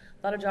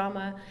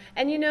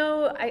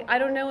I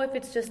don't know if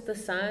it's just the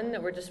sun,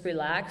 that we're just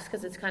relaxed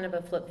because it's kind of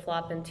a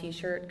flip-flop and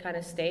t-shirt kind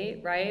of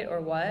state, right,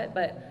 or what.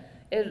 But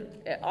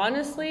it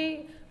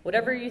honestly,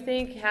 whatever you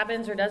think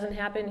happens or doesn't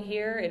happen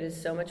here, it is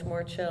so much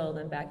more chill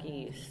than back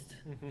east.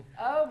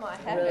 Oh my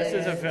heavens. This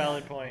is a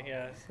valid point,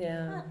 yes.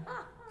 Yeah.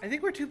 I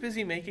think we're too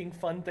busy making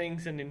fun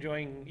things and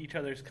enjoying each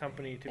other's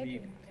company to be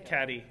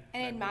catty.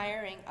 And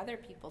admiring other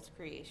people's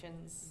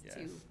creations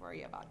to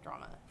worry about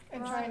drama.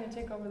 And trying to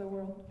take over the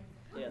world.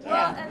 Yes.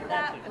 Well, and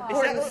that Is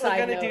that what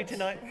we're going to do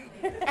tonight?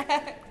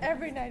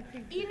 Every night,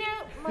 people.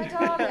 My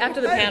daughter...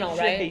 After the panel,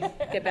 right?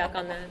 Get back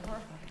on that.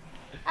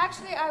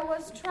 Actually, I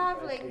was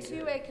traveling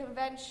to a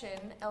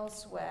convention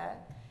elsewhere,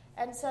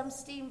 and some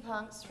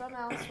steampunks from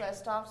elsewhere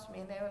stopped me,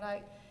 and they were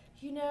like,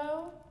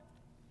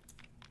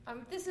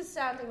 this is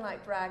sounding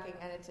like bragging,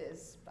 and it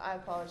is. I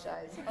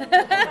apologize.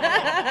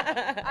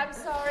 I'm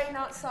sorry,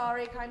 not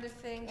sorry kind of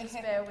thing. Just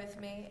bear with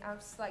me. I'm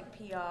just like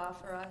PR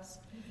for us.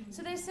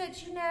 So they said,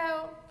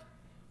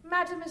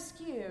 Madam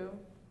Askew,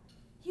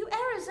 you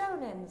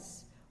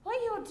Arizonans, what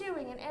you're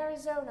doing in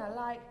Arizona,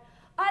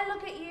 I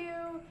look at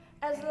you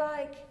as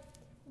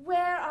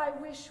where I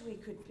wish we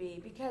could be,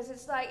 because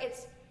it's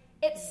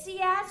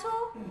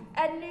Seattle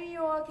and New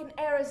York and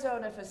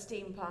Arizona for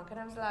steampunk. And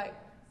I was like,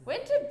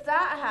 when did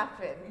that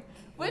happen?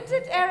 When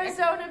did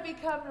Arizona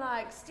become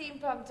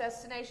steampunk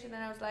destination?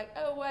 And I was like,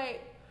 oh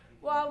wait,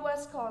 Wild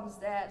West Con's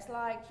there. It's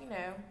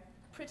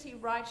pretty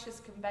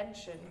righteous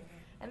convention.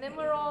 And then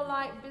we're all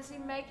busy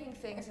making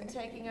things and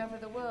taking over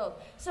the world.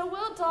 So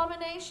world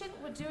domination,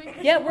 we're doing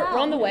pretty well. We're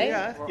on the way.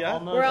 Yeah.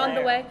 We're on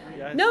the way.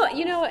 Yes. No,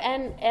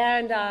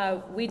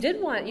 and we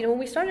did want, when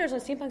we started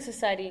Arizona Steampunk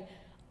Society,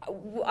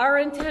 our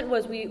intent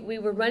was we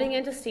were running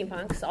into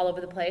steampunks all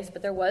over the place,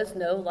 but there was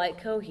no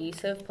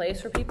cohesive place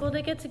for people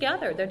to get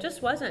together. There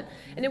just wasn't.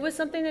 And it was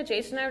something that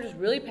Jason and I were just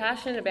really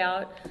passionate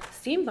about,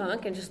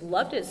 steampunk, and just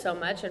loved it so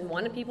much and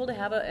wanted people to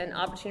have an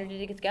opportunity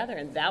to get together.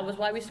 And that was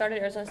why we started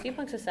Arizona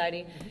Steampunk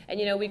Society.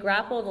 And we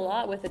grappled a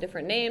lot with the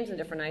different names and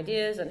different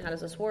ideas and how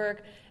does this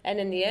work. And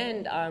in the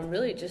end,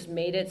 really just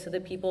made it so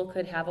that people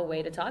could have a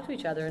way to talk to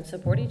each other and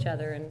support each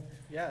other. And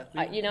yeah,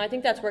 I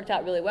think that's worked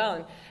out really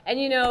well.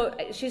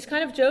 And she's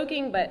kind of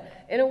joking,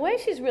 but in a way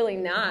she's really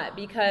not,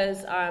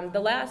 because the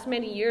last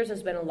many years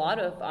has been a lot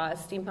of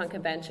steampunk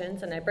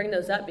conventions, and I bring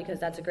those up because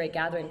that's a great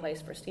gathering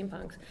place for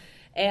steampunks.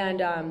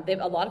 And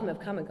a lot of them have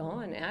come and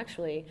gone,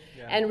 actually.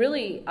 Yeah. And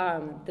really,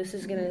 this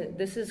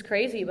is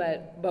crazy,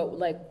 but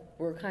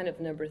we're kind of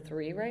number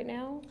 3 right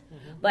now.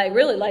 Mm-hmm.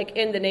 Really,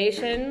 in the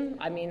nation.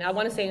 I mean, I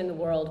want to say in the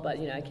world, but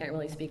I can't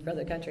really speak for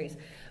other countries.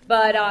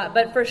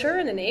 But for sure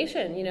in the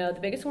nation, the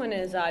biggest one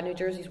is New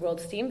Jersey's World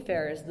Steam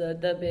Fair is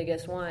the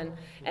biggest one.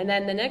 And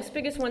then the next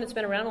biggest one that's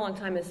been around a long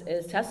time is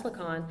TeslaCon.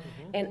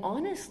 Mm-hmm. And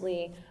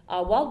honestly,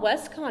 Wild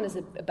West Con is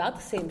about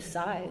the same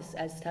size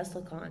as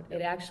TeslaCon.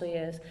 It actually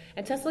is.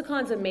 And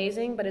TeslaCon's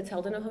amazing, but it's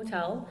held in a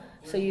hotel.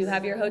 So you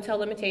have your hotel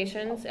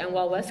limitations, and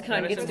Wild West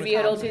Con gets to be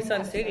at Old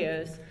Tucson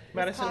Studios.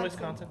 Madison,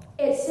 Wisconsin.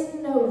 It's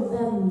in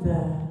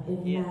November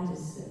in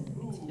Madison.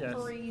 Yes.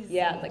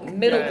 Yeah,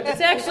 Middleton. It's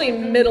actually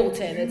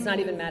Middleton. It's not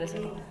even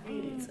Madison.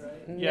 It's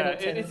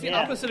Middleton. It's the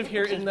opposite of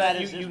here in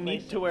that you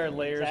need to wear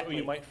layers or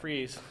you might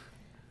freeze.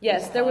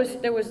 Yes, there was.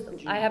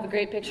 I have a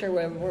great picture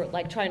where we're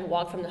trying to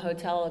walk from the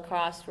hotel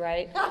across,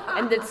 right?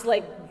 And it's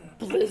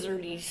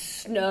blizzardy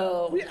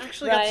snow. We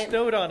actually right? got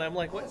snowed on. I'm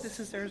like, what? This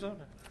is Arizona.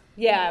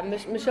 Yeah,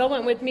 Michelle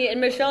went with me,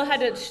 and Michelle had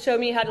to show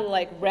me how to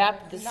like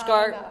wrap the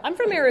scarf. I'm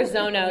from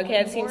Arizona, okay?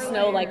 I've seen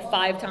snow like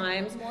 5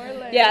 times.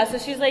 Yeah, so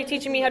she's like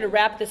teaching me how to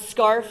wrap the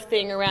scarf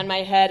thing around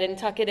my head and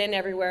tuck it in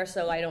everywhere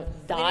so I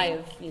don't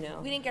dive, you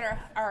know. We didn't get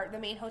the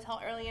main hotel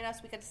early enough,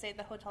 so we could stay at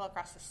the hotel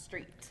across the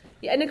street.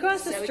 Yeah, and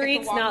across the So we get to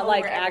street's walk not over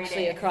like every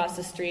actually day. across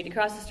the street.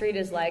 Across the street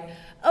is like,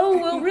 oh,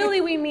 well, really,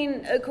 we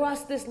mean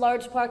across this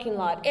large parking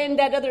lot and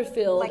that other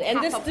field Like and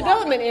half this a block.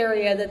 development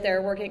area that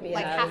they're working.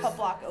 Like Yeah, half a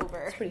block over.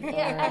 It's pretty far,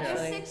 Yeah, and the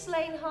actually.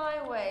 6-lane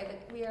highway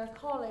that we are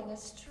calling a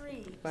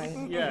street. Right.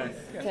 Yes. It's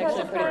Because actually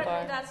pretty apparently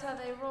far. that's how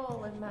they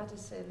roll in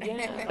Madison.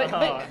 Yeah,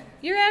 but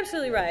you're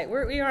absolutely right.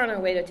 We are on our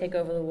way to take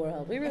over the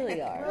world. We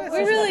really are. We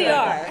really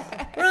are.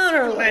 We're on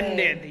our way.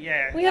 Splendid,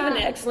 yeah. We have an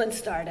excellent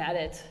start at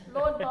it.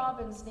 Lord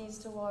Bobbins needs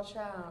to watch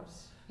out.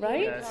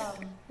 Right? Yes.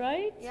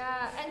 Right?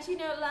 Yeah, and you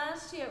know,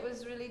 last year it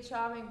was really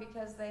charming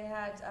because they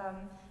had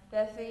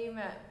their theme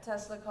at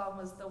TeslaCon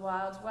was the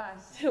Wild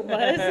West. It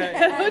was,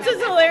 which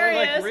is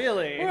hilarious. We're like,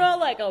 really? We're all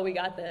like, oh, we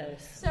got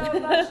this. So a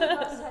bunch of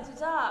us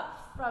headed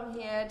up from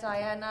here.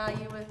 Diana,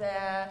 you were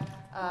there.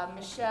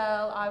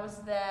 Michelle, I was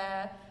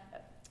there.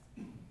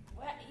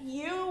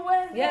 You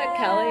were there. Yeah,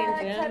 Kelly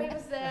and Jim. Kelly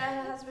was there,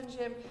 her husband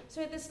Jim.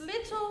 So we had this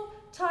little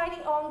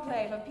tiny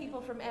enclave of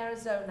people from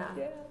Arizona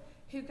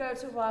who go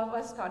to Wild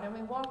West Con, and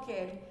we walk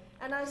in,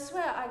 and I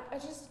swear,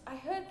 I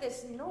heard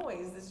this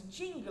noise, this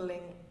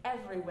jingling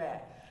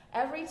everywhere.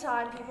 Every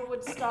time people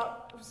would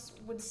step,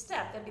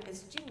 there'd be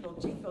this jingle,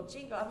 jingle,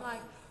 jingle. I'm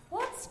like,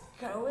 what's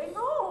going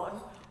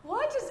on?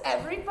 Why does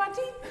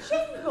everybody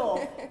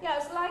jingle? Yeah,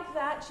 it was like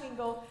that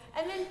jingle.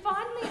 And then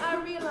finally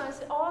I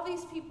realized that all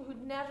these people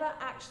who'd never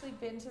actually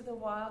been to the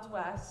Wild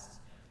West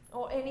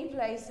or any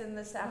place in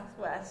the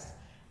Southwest,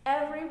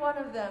 every one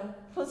of them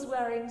was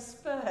wearing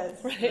spurs.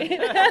 Right.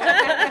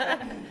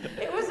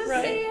 It was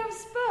a sea of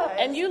spurs.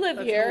 And you live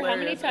That's here. How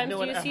hilarious. many times No do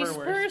one you see ever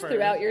wears spurs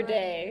throughout your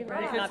day?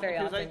 Right. Right. Not very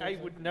Because often. I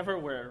would never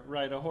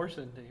ride a horse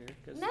into here.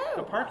 Because No.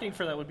 the parking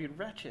for that would be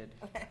wretched.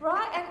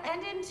 Right,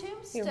 and in Your horse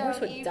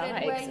Tombstone would even, die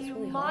 'cause where it's you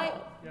really might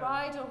hot.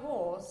 ride a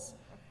horse,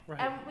 Right.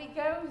 and we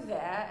go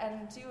there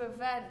and do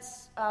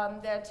events.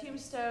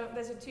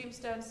 There's a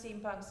Tombstone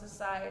Steampunk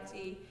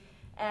Society,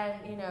 and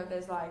you know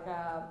there's like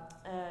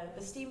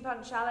the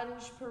Steampunk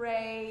Challenge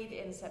Parade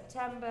in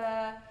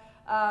September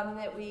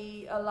that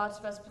a lot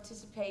of us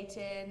participate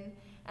in,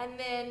 and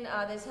then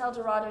there's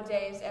Eldorado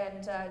Days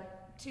and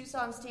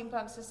Tucson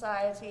Steampunk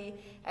Society,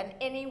 and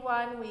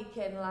anyone we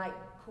can like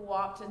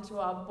co-opt into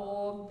our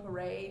Borg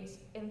parade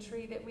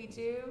entry that we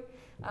do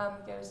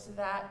goes to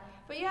that.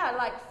 But yeah,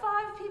 like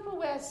 5 people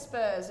wear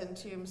spurs in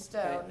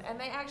Tombstone, and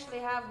they actually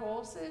have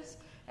horses.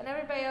 And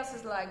everybody else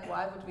is like,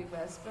 why would we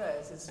wear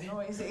spurs? It's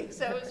noisy.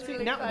 So it's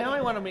really now, funny. now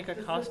I want to make a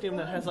costume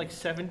that has like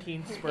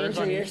 17 spurs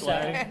Injure on each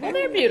yourself. leg. Well,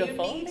 they're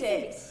beautiful. You need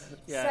it.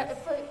 Yes.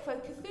 So for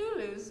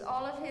Cthulhu's,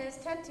 all of his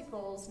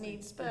tentacles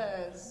need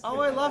spurs. Oh,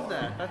 I love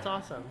that. That's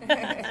awesome.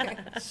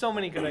 So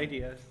many good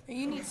ideas.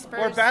 You need spurs.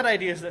 Or bad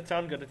ideas that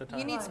sound good at the time.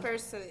 You need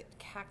spurs so that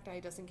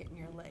cacti doesn't get in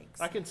your legs.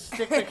 I can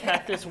stick the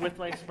cactus with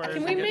my spurs.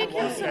 Can we and get make the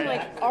him walk some right.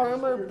 like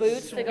armor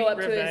boots that go up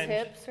to his revenge.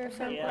 hips or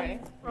something? Yeah.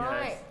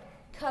 Right.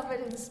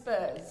 Covered in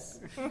spurs.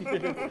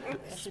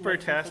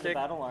 Spurtastic.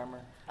 Battle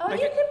armor. Oh, I you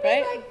can- can be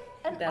Right? like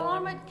an That one.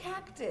 armored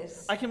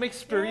cactus. I can make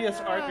spurious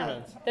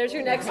arguments. There's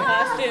your next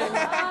costume.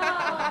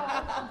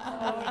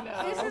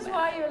 Oh, This is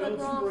why you're Le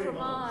Grand Fromage.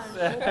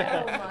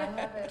 Oh, my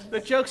heavens. The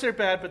jokes are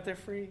bad, but they're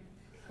free.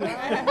 No,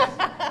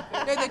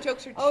 the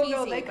jokes are cheesy, Oh,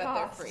 no, they but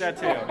cost. they're free. That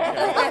too.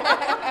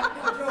 Yeah.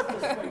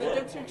 The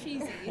jokes are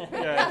cheesy.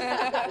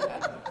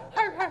 Yeah.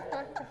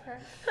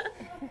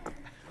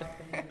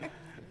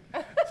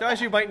 So as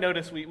you might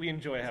notice, we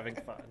enjoy having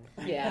fun.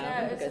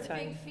 Yeah, No, good it's a time.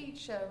 big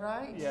feature,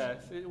 right?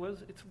 Yes,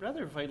 it's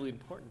rather vitally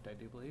important, I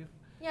do believe.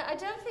 Yeah, I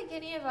don't think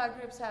any of our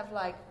groups have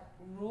like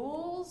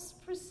rules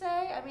per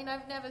se. I mean,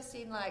 I've never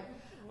seen like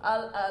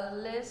a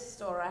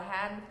list or a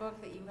handbook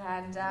that you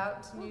hand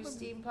out to new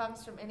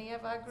steampunks from any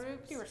of our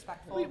groups. Be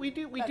respectful. We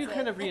do That's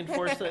kind it. of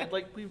reinforce that,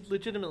 like we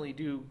legitimately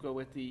do go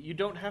with you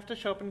don't have to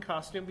show up in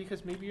costume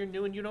because maybe you're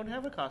new and you don't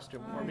have a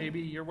costume, or maybe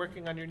you're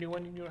working on your new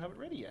one and you don't have it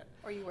ready yet,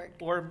 Or you work.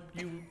 or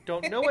you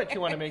don't know what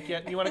you want to make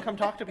yet and you want to come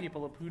talk to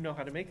people who know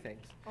how to make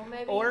things. Or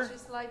maybe Or- you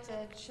just like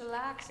to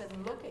chillax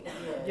and look at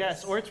yours.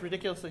 Yes, or it's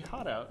ridiculously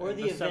hot out. Or and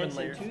the 7 events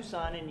in layers.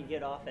 Tucson and you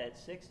get off at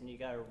 6 and you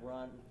got to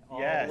run all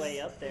Yes. the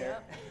way up there.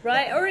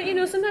 Right, or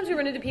sometimes we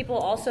run into people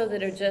also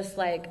that are just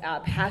like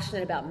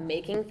passionate about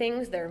making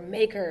things. They're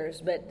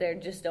makers, but they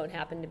just don't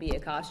happen to be a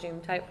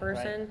costume type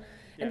person. Right.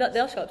 And Yes.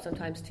 they'll show up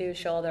sometimes too,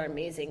 show all their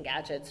amazing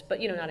gadgets,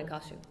 but not in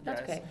costume.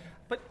 That's Yes. okay.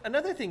 But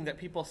another thing that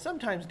people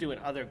sometimes do in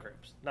other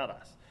groups, not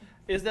us,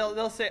 is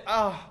they'll say,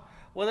 "Oh,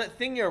 well, that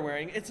thing you're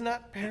wearing, it's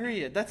not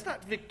period. That's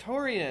not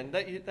Victorian.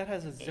 That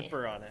has a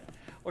zipper on it,"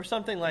 or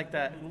something like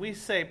that. And we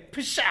say,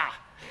 "Psha!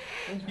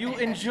 You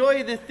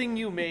enjoy the thing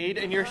you made,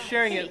 and you're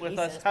sharing it with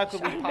us. How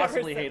could we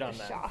possibly hate on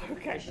that?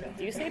 Okay.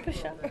 Do you say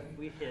Pasha?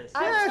 We hiss.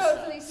 I've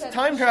totally said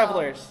Time Pasha.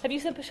 travelers. Have you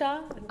said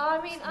Pasha?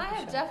 I mean, I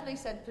have definitely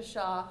said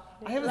Pasha.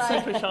 I haven't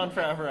said Pasha in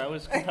forever. I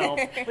was compelled.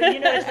 But you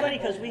know, it's funny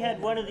because we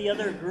had one of the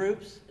other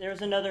groups. There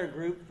was another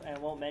group, and I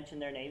won't mention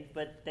their names,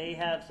 but they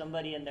have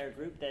somebody in their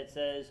group that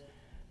says,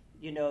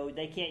 you know,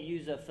 they can't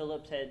use a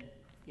Phillips head,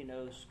 you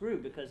know, screw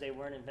because they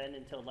weren't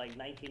invented until like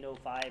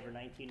 1905 or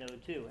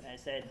 1902. And I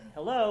said,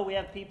 hello, we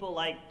have people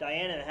like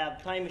Diana that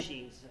have time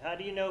machines. How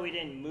do you know we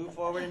didn't move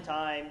forward in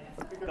time?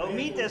 Go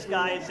meet this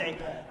guy and say,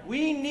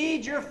 we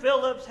need your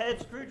Phillips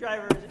head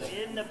screwdrivers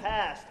in the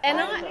past. And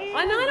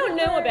I don't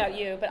know about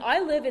you, but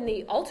I live in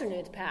the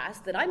alternate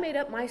past that I made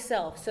up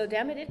myself. So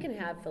damn it, it can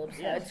have Phillips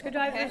head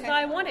screwdrivers if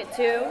I want it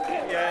to.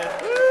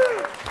 Yes.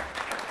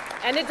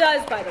 And it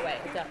does, by the way.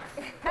 It does.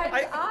 And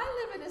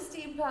I live in a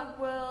steampunk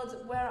world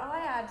where I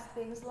add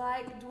things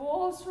like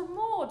dwarves from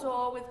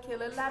Mordor with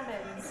killer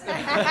lemons.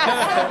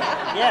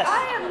 Yes.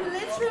 I am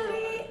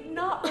literally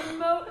not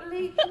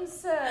remotely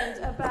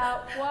concerned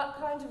about what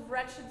kind of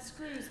wretched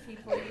screws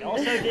people use. We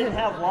also didn't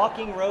have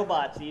walking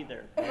robots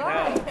either. Right.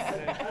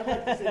 I'd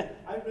like to say,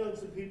 I've known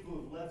some people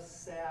who've left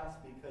SAS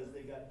because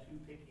they got too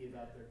picky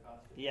about their costumes.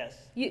 Yes.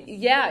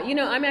 Yeah, you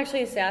know, I'm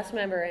actually a SAS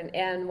member,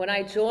 and when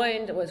I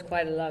joined, it was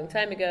quite a long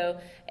time ago,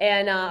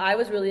 and I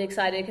was really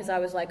excited because I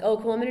was like, oh,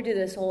 cool, I'm going to do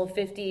this whole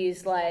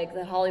 50s, like,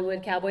 the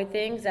Hollywood cowboy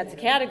things. That's a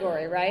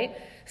category, right?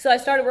 So I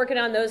started working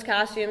on those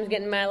costumes,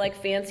 getting my,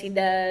 like, fancy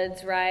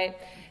duds, right?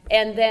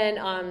 And then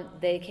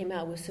they came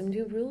out with some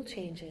new rule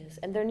changes,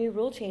 and their new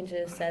rule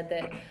changes said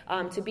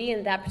that to be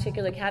in that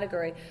particular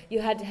category,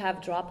 you had to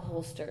have drop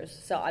holsters.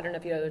 So I don't know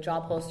if you know what a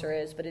drop holster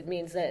is, but it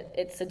means that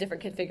it's a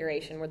different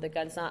configuration where the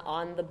gun's not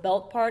on the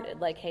belt part, it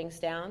like hangs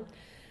down.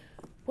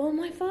 Well,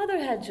 my father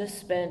had just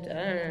spent,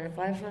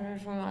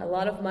 $500, a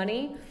lot of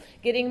money,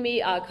 getting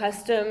me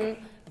custom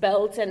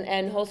belts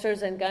and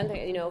holsters and guns,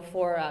 you know,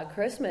 for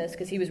Christmas,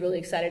 because he was really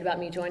excited about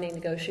me joining to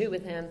go shoot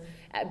with him.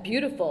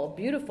 Beautiful,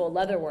 beautiful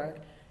leather work.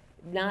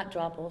 Not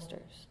drop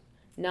holsters.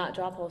 Not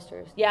drop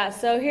holsters. Yeah,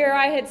 so here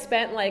I had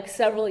spent like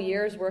several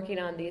years working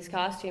on these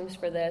costumes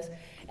for this,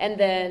 and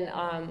then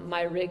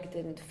my rig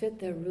didn't fit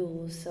the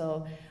rules,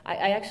 so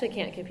I actually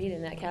can't compete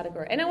in that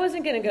category. And I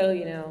wasn't going to go,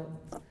 you know,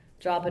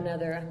 drop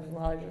another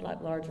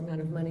large amount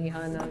of money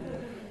on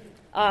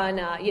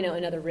you know,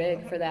 another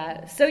rig for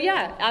that. So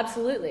yeah,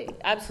 absolutely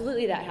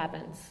that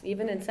happens.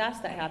 Even in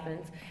SAS that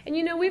happens. And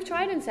you know, we've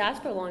tried in SAS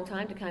for a long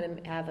time to kind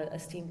of have a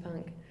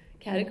steampunk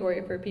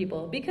category for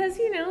people because,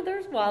 you know,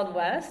 there's Wild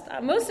West.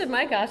 Most of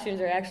my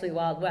costumes are actually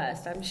Wild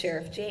West. I'm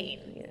Sheriff Jane,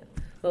 you know,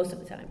 most of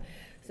the time.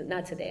 So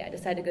not today. I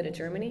decided to go to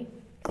Germany.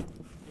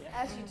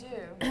 As you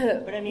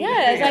do. But I mean,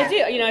 yeah, as I do.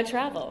 You know, I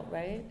travel,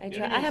 right?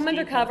 I am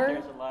undercover.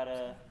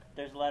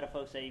 There's a lot of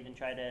folks that even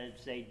try to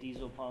say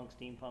diesel punk,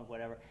 steampunk,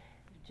 whatever.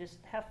 Just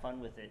have fun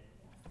with it.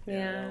 Yeah.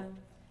 You know?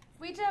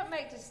 We don't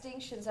make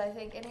distinctions, I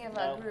think, any of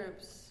our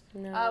groups.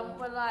 No.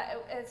 We're like,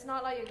 it's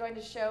not like you're going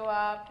to show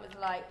up with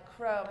like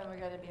chrome and we're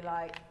going to be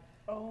like,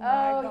 oh my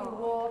God. You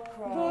wore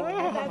chrome.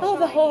 Oh,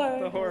 the horror.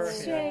 The horror.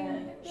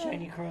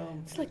 Shiny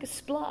chrome. It's like a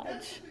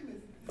splodge.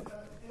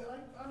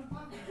 I'm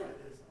popular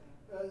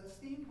by this.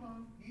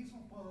 Steampunk, diesel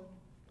punk,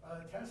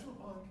 Tesla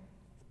punk,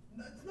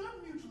 it's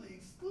not mutually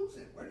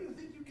exclusive. Where do you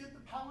think you get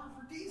the power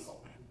for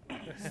diesel?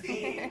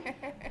 Steam.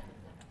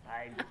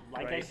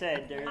 I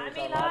said, there's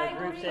a lot of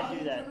groups that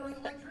do that.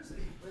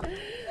 Electricity,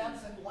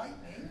 absent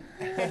lightning,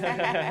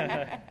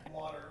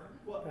 water.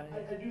 Well,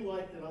 I do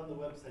like that on the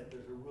website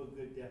there's a real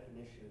good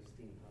definition of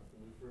steampunk.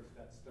 When we first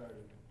got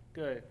started,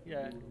 Good,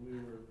 yeah. we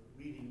were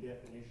reading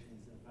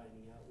definitions and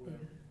finding out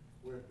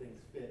where things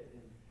fit,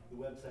 and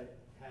the website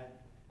had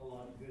a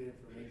lot of good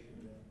information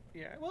there.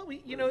 Yeah, well,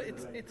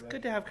 it's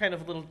good to have kind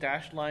of little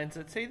dashed lines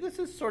that say this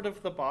is sort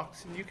of the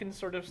box, and you can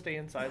sort of stay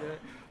inside of it.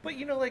 But,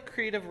 you know, like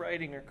creative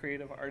writing or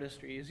creative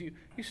artistry is you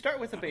start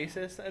with a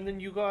basis, and then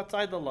you go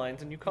outside the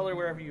lines, and you color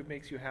wherever it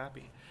makes you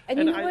happy. And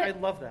you know I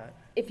love that.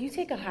 If you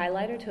take a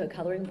highlighter to a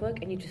coloring book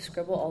and you just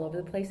scribble all over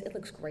the place, it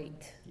looks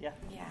great. Yeah.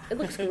 It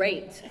looks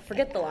great.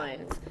 Forget the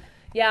lines.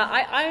 Yeah,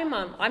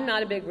 I'm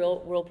not a big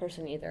rule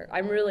person either.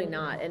 I'm really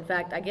not. In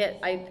fact,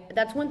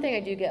 that's one thing I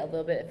do get a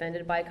little bit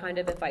offended by, kind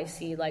of, if I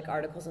see like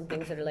articles and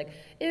things that are like,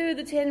 ew,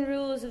 the 10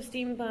 rules of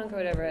steampunk or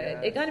whatever.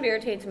 Yeah. It kind of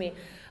irritates me.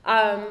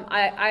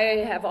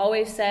 I have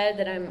always said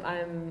that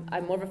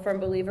I'm more of a firm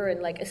believer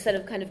in like a set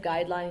of kind of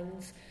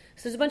guidelines.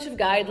 So there's a bunch of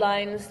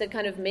guidelines that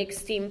kind of make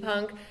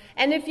steampunk,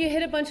 and if you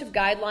hit a bunch of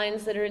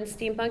guidelines that are in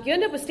steampunk, you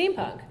end up with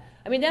steampunk.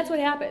 I mean, that's what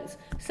happens.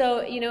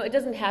 So, you know, it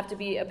doesn't have to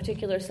be a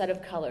particular set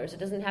of colors. It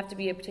doesn't have to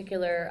be a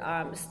particular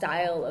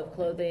style of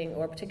clothing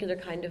or a particular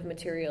kind of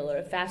material or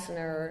a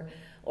fastener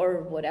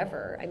or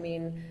whatever. I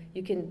mean,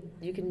 you can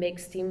make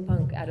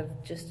steampunk out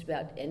of just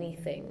about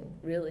anything,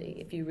 really,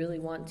 if you really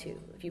want to.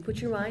 If you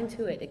put your mind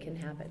to it, it can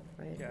happen,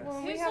 right? Yes.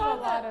 Well, we Who have saw a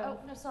lot that? of.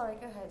 Oh, no, sorry,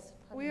 go ahead.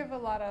 We have a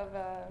lot of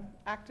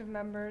active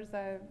members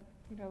that,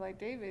 you know, like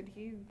David,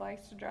 he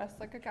likes to dress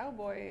like a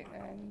cowboy,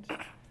 and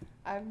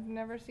I've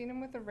never seen him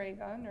with a ray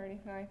gun or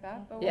anything like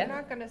that, but Yeah. we're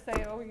not going to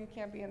say, oh, you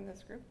can't be in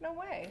this group. No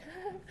way.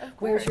 Of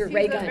Where's course. your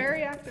ray gun? He's a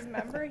very active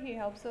member. He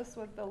helps us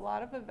with a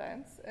lot of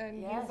events,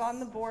 and Yes. he's on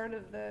the board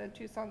of the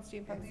Tucson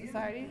Steampunk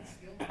Society.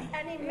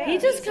 And He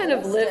just kind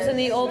of lives in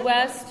the Old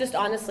West. Just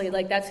honestly,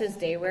 like that's his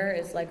day wear.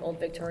 Is like old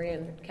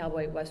Victorian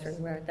cowboy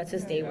Western wear. That's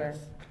his day wear.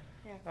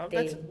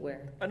 Day That's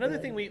wear. another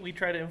thing we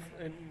try to,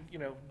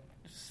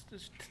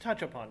 just to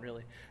touch upon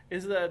really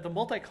is the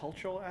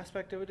multicultural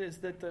aspect of it. Is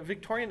that the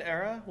Victorian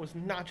era was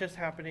not just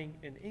happening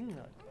in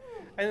England,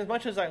 and as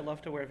much as I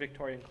love to wear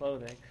Victorian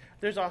clothing,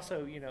 there's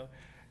also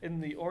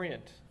in the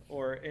Orient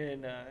or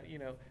in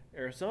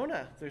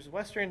Arizona, there's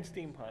Western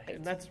steampunk,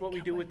 and that's what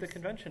we do with the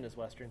convention is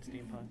Western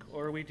steampunk,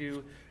 or we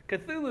do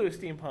Cthulhu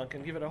steampunk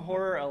and give it a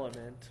horror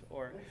element,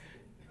 or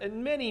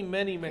in many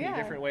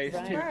different ways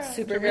Right.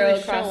 to Superhero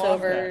really show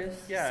off crossovers,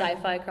 that. Yeah.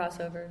 sci-fi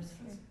crossovers.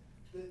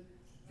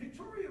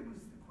 Victoria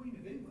was the Queen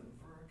of England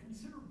for a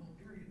considerable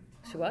period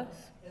of time. She was.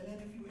 And then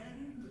if you add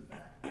into the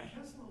fact that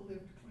Tesla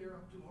lived clear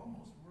up to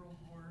almost World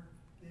War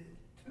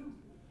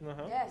II.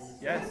 Uh-huh. Yes.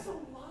 Yes. That's a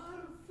lot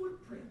of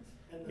footprint.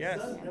 And the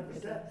Yes. sun never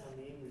sets on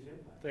the English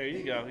Empire. There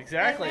you go.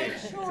 Exactly. They make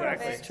sure of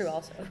Exactly. it. It's true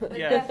also. With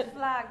Yeah. their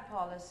flag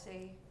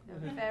policy,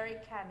 they're very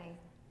canny.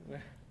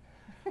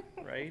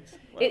 Right.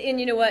 And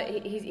you know what?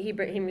 He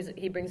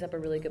brings up a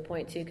really good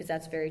point too, because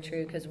that's very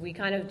true. Because we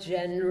kind of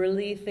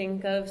generally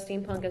think of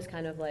steampunk as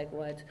kind of like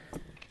what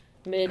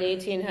mid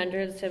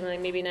 1800s to like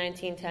maybe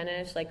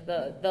 1910ish, like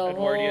the Edwardian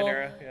whole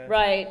era, yeah.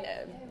 right.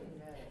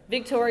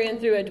 Victorian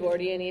through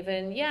Edwardian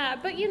even, yeah.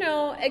 But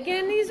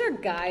again, these are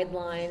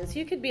guidelines.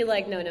 You could be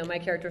like, no, my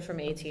character's from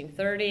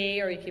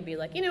 1830, or you could be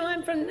like,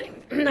 I'm from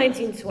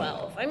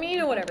 1912. I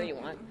mean, whatever you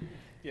want.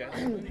 Yeah.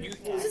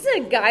 This is a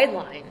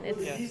guideline.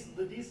 It's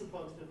The diesel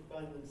punks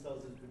define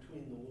themselves as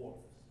between the wars.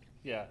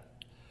 Yeah.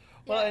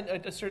 Well,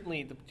 and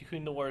certainly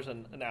between the wars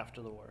and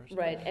after the wars.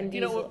 Right, and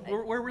diesel-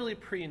 we're really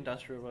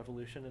pre-industrial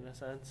revolution in a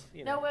sense.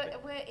 No,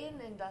 we're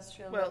in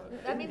industrial. Well,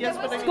 I mean, yes,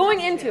 there but was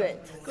going into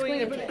it.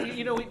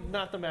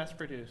 Not the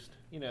mass-produced.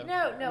 No,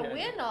 Yeah.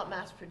 we're not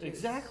mass-produced.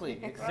 Exactly.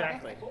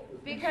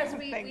 Because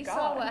we Thank saw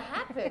God. what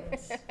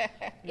happens in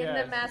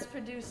Yes. the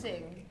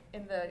mass-producing,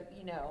 in the,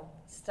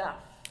 stuff.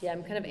 Yeah,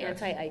 I'm kind of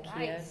anti-IKEA.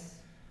 Rights.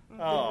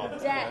 Oh.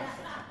 Death.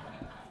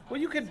 Well,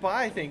 you could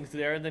buy things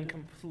there and then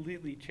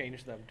completely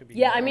change them to be.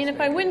 Yeah, I mean,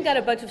 if I went and got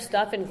a bunch of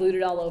stuff and glued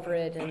it all over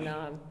it, and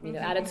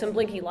added some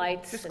blinky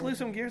lights, Just and glue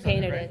some gears on it,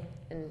 painted right?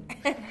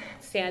 it, and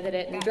sanded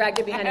it, and dragged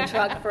it behind a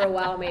truck for a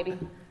while, maybe.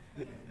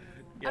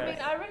 I mean,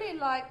 I really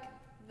like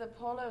the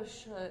polo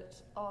shirt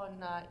on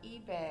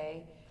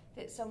eBay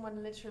that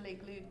someone literally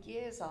glued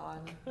gears on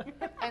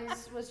and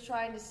was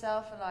trying to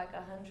sell for like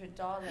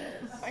 $100.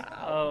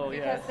 Oh, yeah.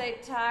 Because they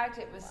tagged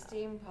it with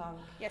steampunk.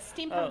 Yeah,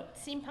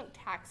 steampunk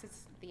tax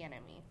is the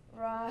enemy.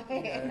 Right.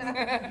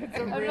 It's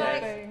a I'm real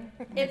like, thing.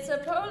 it's a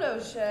polo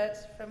shirt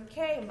from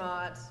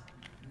Kmart.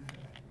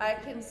 I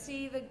can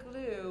see the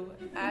glue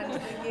and the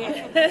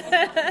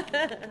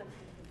gears.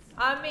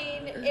 I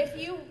mean, if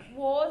you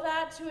wore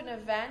that to an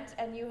event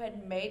and you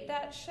had made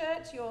that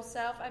shirt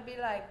yourself, I'd be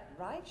like,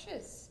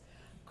 righteous.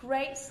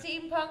 Great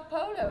steampunk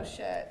polo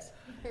shirt.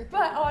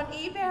 But on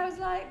eBay, I was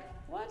like,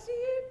 what are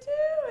you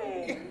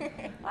doing?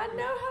 I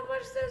know how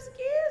much those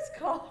gears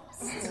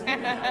cost.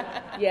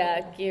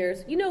 Yeah,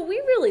 gears. We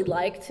really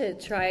like to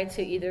try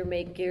to either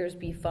make gears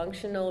be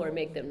functional or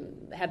make them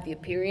have the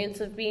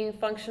appearance of being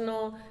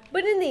functional.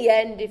 But in the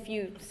end, if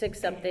you stick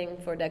something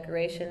for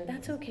decoration,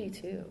 that's okay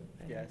too.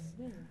 Yes.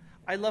 Yeah.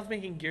 I love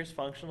making gears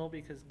functional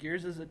because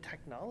gears is a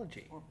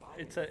technology.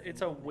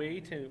 It's a way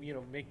to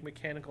make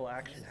mechanical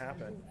action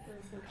happen.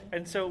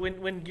 And so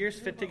when gears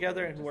fit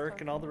together and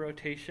work and all the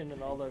rotation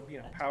and all the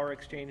power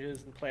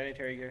exchanges and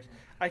planetary gears,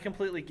 I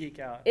completely geek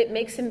out. It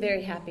makes him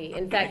very happy.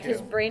 In fact,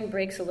 his brain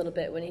breaks a little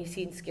bit when he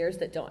sees gears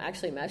that don't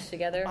actually mesh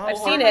together. Oh, I've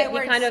seen it. He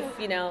kind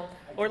of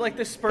or like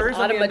the spurs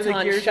on the end of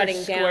the gears are shutting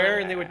square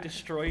down. and they would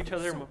destroy each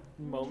other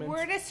moments. We're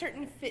at a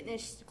certain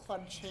fitness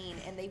club chain,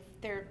 and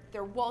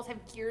their walls have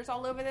gears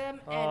all over them.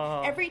 And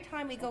Oh. every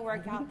time we go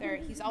work out there,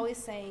 he's always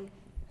saying,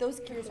 "Those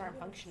gears aren't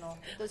functional.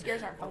 Those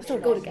gears aren't functional."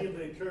 Don't go together.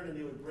 They turn and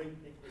they would break.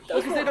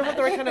 Because they don't have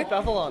the right kind of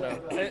bevel on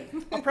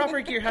them. A proper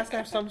gear has to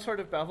have some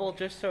sort of bevel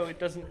just so it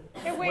doesn't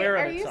Hey, wait, wear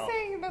on are you itself.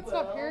 saying that's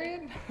not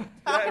period?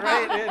 Yeah,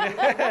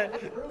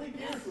 right. Early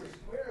gears were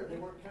square. They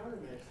weren't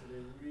countermeshed, so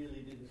they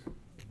really didn't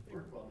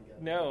work well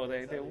together.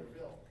 No,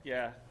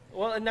 yeah.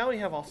 Well, and now we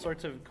have all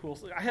sorts of cool.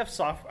 I have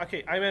software.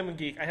 Okay, I am a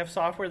geek. I have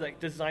software that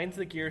designs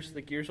the gears so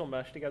the gears will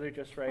mesh together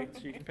just right,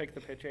 so you can pick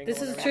the pitching.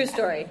 This is a true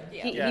story.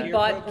 He Yeah.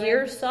 bought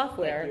gear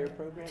software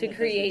to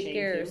create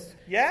gears.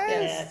 Yes,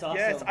 Yeah, yes.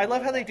 awesome. I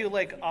love how they do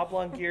like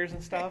oblong gears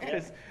and stuff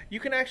because you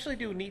can actually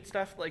do neat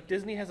stuff. Like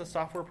Disney has a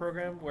software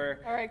program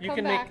where All right, you come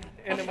can back.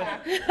 make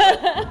animations.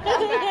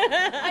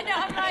 I know,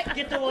 I'm like,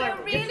 Get the water.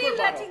 we're Get the really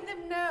bottle. letting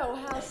them know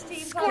how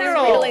steampunk He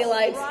really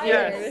likes right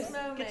gears. at this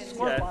moment. It's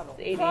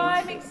 80s.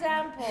 Prime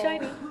example.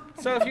 shiny.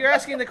 So if you're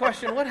asking the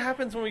question, what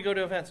happens when we go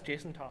to events?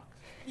 Jason talks.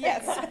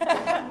 Yes.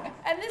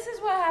 And this is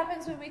what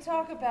happens when we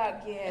talk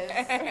about gears.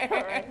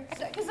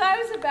 Because I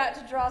was about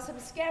to draw some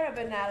scarab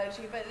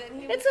analogy, but then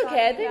he was It's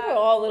okay. I talking think about,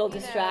 we're all a little you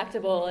know,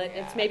 distractible.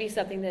 It's maybe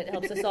something that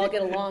helps us all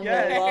get along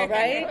really well,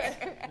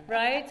 right?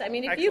 Right? I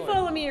mean, if you Excellent.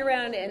 follow me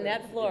around in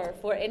that floor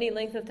for any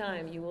length of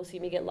time, you will see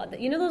me get lost.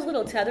 You know those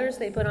little tethers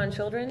they put on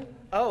children?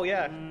 Oh,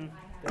 yeah.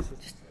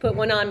 Put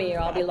one on me or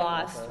I'll be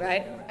lost,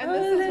 right? And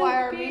this is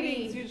why our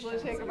meetings usually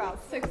take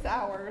about 6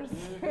 hours.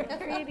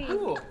 Pretty.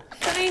 Ooh.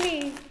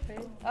 Shiny.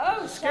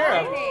 Oh,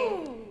 Scarab.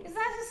 shiny. Is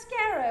that a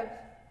scarab?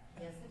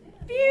 Yes, it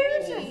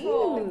is. Beautiful.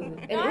 Ooh,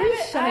 it I is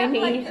have shiny.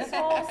 like this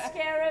whole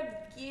scarab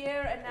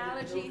gear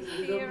analogy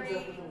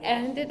theory.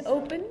 And it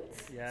opens.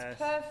 Yes.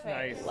 Perfect.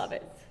 Nice. Love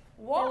it.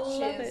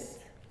 Watches. I love it.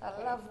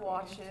 I love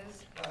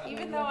watches,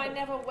 even though I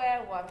never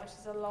wear one, which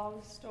is a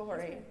long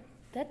story.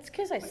 That's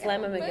because I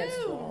slam them against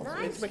Boom, walls.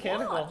 nice It's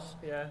mechanical. watch.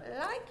 Yeah.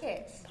 I like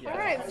it. All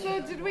right, so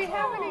did we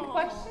have any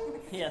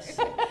questions? Yes.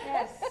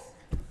 Yes.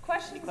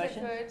 Questions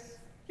Questions? are good.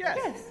 Yes.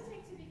 What does it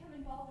take to become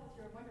involved with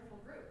your wonderful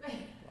group?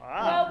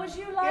 Wow. Well, would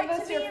you like Give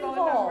to us be your phone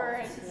involved? number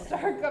and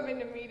start coming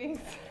to meetings.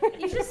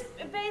 You just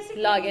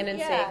basically Log in and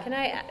yeah. say, can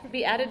I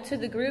be added to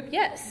the group?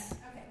 Yes.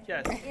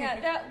 Yes.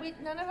 Yeah,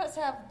 none of us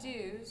have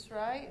dues,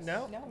 right?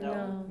 No. No.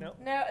 No.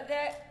 No,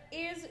 there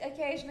is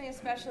occasionally a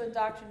special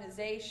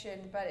indoctrinization,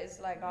 but it's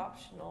like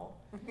optional.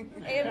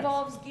 It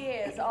involves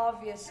gears,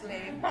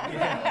 obviously.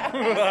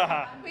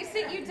 We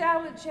sit you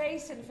down with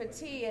Jason for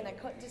tea and a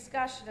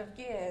discussion of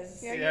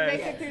gears. Yeah, you Yeah.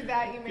 make it through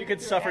that. You make You it could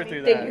through suffer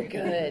through Then that. you're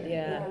good,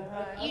 yeah.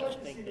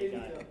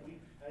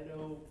 I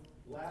know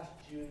last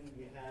June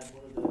we had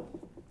one of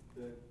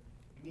the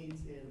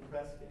meets in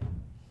Prescott.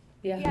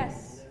 Yeah.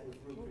 Yes. And that was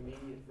real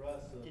convenient for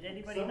us. So Did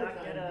anybody not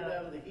summertime, get get a-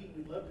 out of the heat.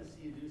 We'd love to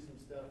see you do some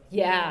stuff.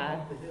 Yeah.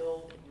 Up the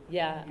hill.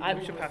 Yeah.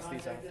 We should pass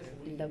these out.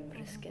 Love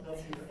Prescott. Help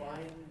you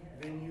find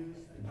venues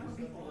and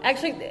do something.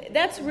 Actually,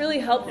 that's really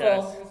helpful.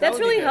 Yes, that That's would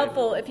be really good.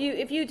 helpful.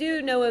 If you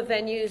do know of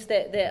venues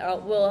that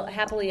will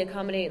happily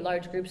accommodate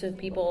large groups of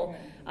people,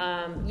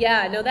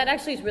 that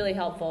actually is really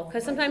helpful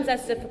because sometimes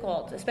that's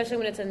difficult, especially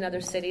when it's in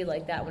another city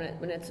like that.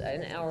 When it's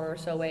an hour or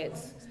so away,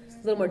 it's a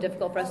little more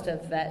difficult for us to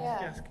vet.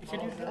 Yes.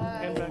 Could you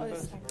hand back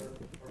those?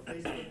 Or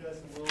Facebook us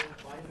and we'll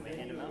find a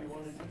venue if we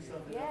want to do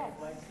something. Yes.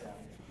 Like that.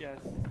 Yes.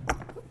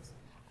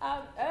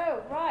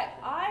 Oh, right.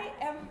 I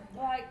am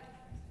like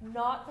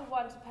not the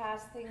one to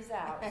pass things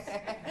out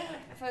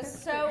for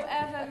so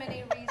ever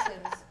many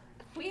reasons.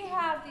 We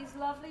have these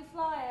lovely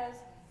flyers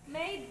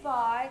made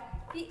by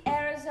the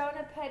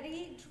Arizona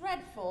Petty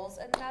Dreadfuls,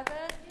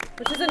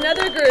 Which is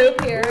another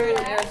group here in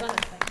Arizona.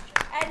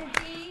 And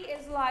D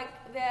is like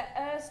their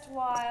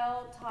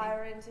erstwhile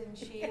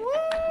tyrant-in-chief.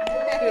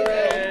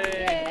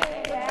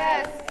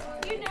 Yes.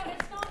 You know,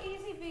 it's not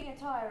easy being a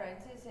tyrant,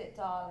 is it,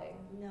 darling?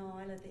 No,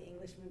 I let the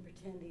Englishman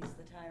pretend he's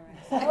the tyrant.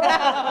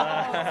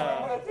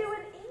 They do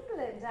in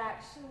England,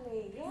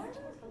 actually. Yeah.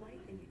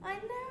 I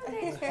know.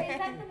 They let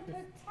them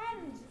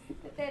pretend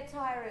that they're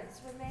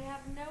tyrants when they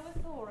have no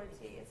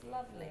authority. It's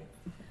lovely.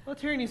 Well,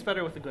 Tyranny's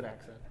better with a good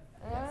accent.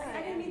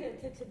 I didn't mean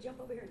to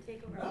jump over here and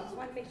take over. I just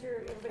wanted to make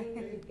sure everybody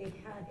knew that they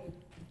had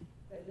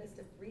a list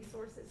of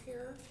resources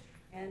here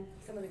and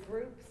some of the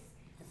groups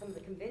and some of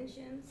the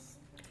conventions.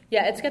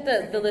 Yeah, it's got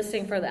the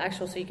listing for the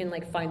actual, so you can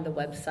like find the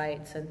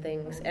websites and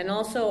things, and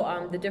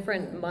also the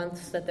different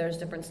months that there's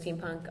different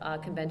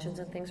steampunk conventions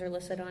and things are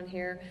listed on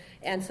here,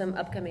 and some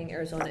upcoming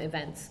Arizona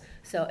events.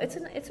 So it's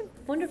a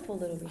wonderful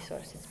little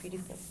resource. It's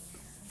beautiful.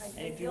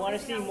 And if you want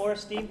to see more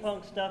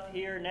steampunk stuff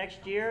here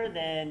next year,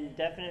 then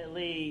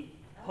definitely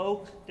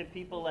poke the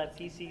people at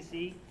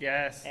PCC.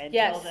 Yes. And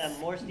Yes. tell them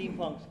more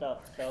steampunk stuff.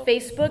 So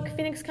Facebook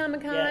Phoenix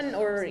Comic Con, Yes.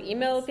 or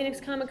email Phoenix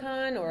Comic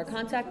Con, or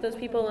contact those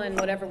people in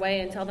whatever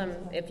way and tell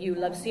them if you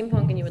love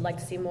steampunk and you would like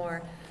to see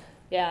more.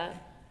 Yeah.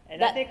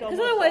 And I think because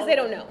almost otherwise all they of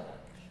don't it- know.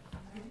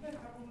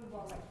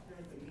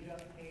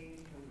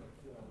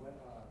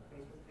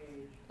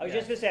 I was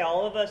just going to say,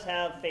 all of us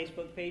have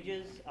Facebook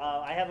pages.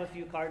 I have a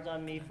few cards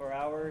on me for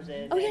hours,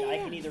 and, Oh, yeah, and I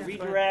yeah. can either That's fine.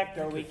 redirect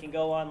or we can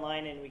go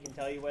online and we can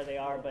tell you where they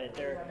are, but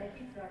they're...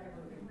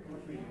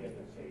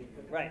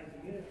 Right.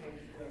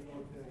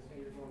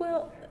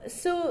 Well,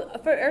 so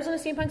for Arizona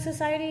Steampunk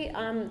Society,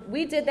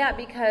 we did that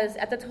because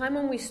at the time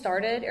when we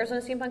started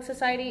Arizona Steampunk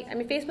Society, I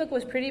mean, Facebook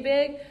was pretty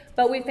big,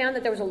 but we found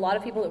that there was a lot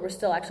of people that were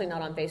still actually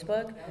not on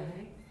Facebook.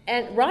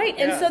 And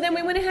Yeah. so then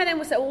we went ahead and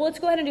we said, well, let's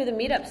go ahead and do the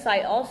meetup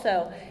site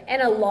also.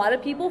 And a lot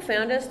of people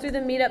found us through the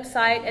meetup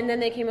site, and then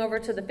they came over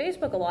to the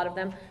Facebook, a lot of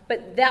them.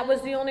 But that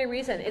was the only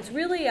reason. It's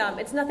really,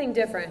 it's nothing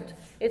different.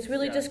 It's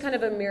really just kind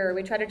of a mirror.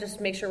 We try to just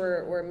make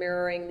sure we're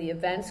mirroring the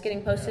events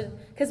getting posted,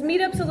 because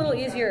meetup's a little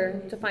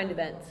easier to find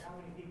events.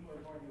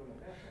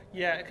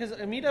 Yeah, because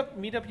a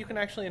meetup, you can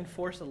actually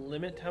enforce a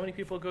limit to how many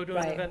people go to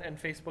an Right. event,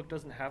 and Facebook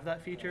doesn't have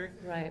that feature.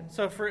 Right.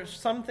 So for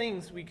some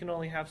things, we can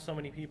only have so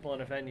many people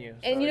in a venue.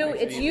 And so you it know,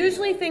 makes it it's easy.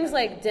 usually things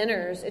like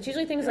dinners. It's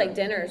usually things like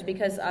dinners,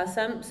 because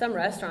some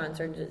restaurants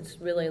are just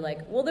really like.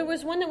 Well, there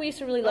was one that we used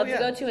to really love yeah.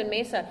 to go to in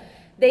Mesa,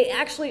 they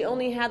actually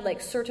only had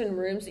like certain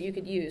rooms that you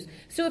could use.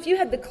 So if you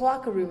had the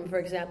clock room, for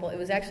example, it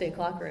was actually a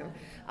clock room,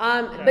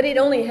 but it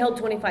only held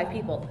 25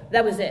 people.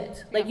 That was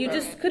it. Like you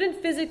just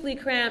couldn't physically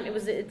cram. It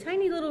was a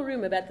tiny little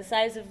room about the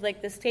size of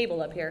like this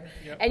table up here,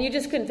 and you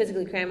just couldn't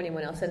physically cram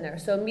anyone else in there.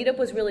 So Meetup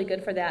was really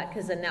good for that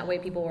because then that way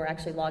people were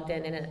actually logged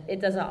in, and it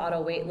does an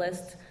auto wait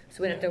list,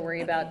 so we don't have to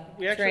worry about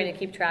trying to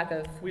keep track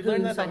of. We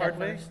learned that the hard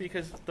way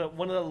because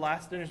one of the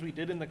last dinners we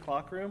did in the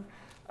clock room,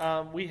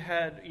 we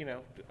had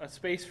a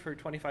space for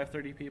 25,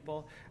 30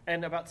 people,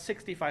 and about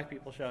 65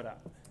 people showed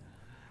up.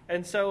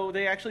 And so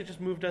they actually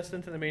just moved us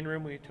into the main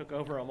room. We took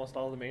over almost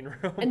all the main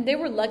room. And they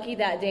were lucky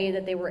that day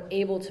that they were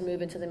able to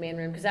move into the main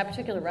room because that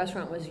particular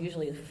restaurant was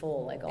usually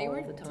full, like all the time.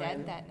 They were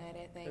dead that night,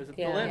 I think. It was at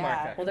the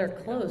Landmark. Well, they're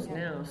closed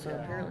now, so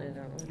apparently they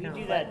don't We count.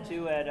 do that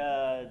too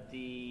at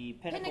the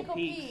Pinnacle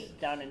Peak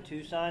down in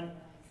Tucson,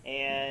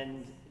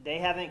 and they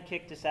haven't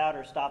kicked us out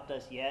or stopped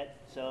us yet.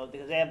 So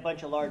because they have a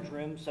bunch of large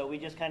rooms, so we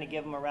just kind of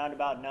give them a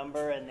roundabout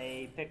number, and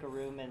they pick a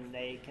room, and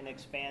they can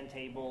expand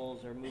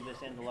tables or move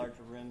us into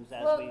larger rooms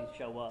as we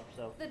show up.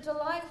 So the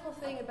delightful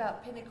thing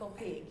about Pinnacle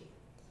Peak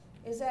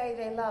is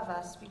they love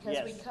us because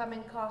we come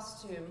in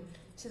costume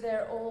to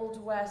their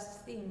Old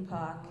West theme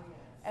park,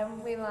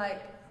 and we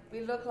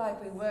look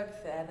like we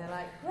work there, and they're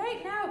like,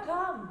 great, now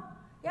come.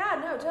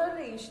 Yeah, no,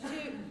 totally.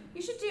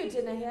 You should do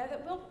dinner here.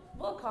 That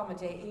we'll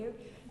accommodate you.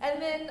 And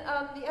then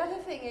the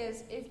other thing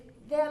is, if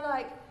they're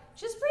like,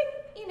 just bring,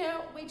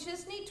 we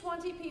just need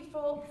 20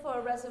 people for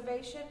a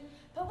reservation,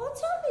 but we'll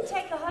totally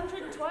take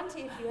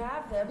 120 if you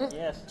have them.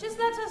 Yes. Just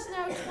let us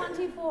know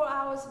 24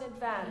 hours in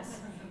advance.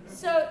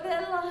 So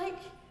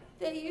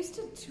they're used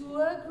to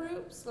tour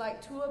groups,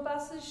 like tour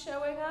buses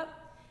showing up.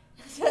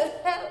 So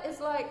that is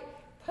like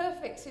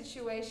perfect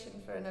situation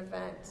for an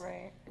event.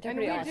 Right. And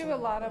we do a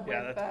lot of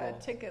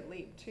with Ticket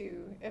Leap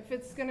too. If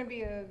it's going to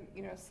be a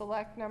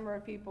select number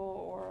of people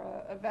or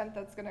an event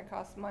that's going to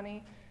cost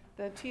money,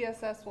 the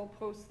TSS will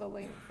post the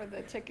link for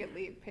the Ticket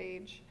Leap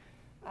page,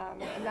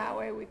 and that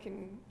way we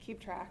can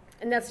keep track.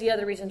 And that's the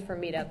other reason for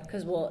Meetup,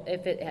 because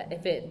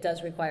if it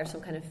does require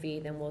some kind of fee,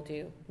 then we'll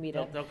do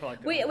Meetup. They'll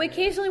collect it. We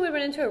occasionally would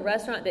run into a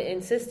restaurant that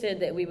insisted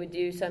that we would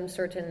do some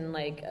certain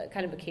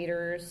kind of a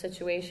caterer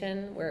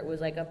situation where it was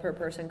like a per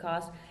person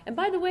cost. And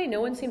by the way,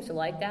 no one seems to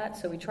like that,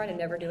 so we try to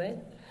never do it.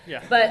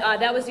 Yeah. But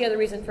that was the other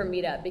reason for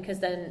Meetup, because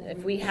then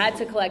if we had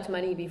to collect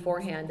money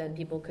beforehand, then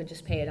people could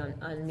just pay it on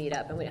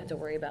Meetup, and we didn't have to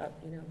worry about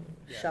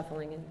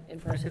shuffling in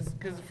person.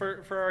 Because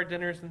for our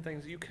dinners and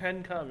things, you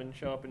can come and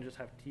show up and just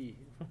have tea.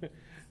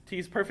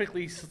 Tea's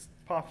perfectly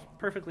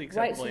acceptable.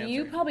 Right, so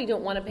you probably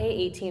don't want to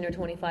pay $18 or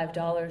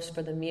 $25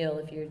 for the meal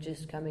if you're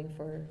just coming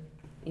for,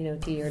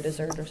 tea or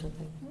dessert or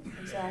something.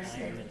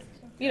 Exactly.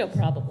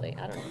 Probably.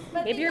 I don't know.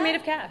 But Maybe you're made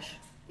of cash.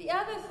 The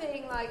other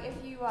thing,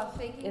 if you are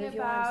thinking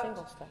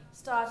about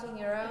starting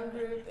your own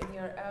group in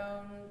your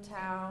own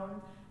town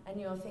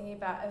and you're thinking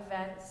about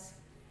events,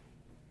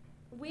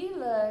 we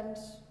learned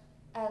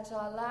at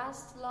our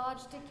last large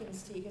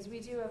Dickens Tea, because we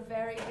do a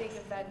very big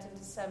event in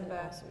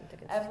December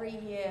every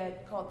year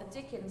called the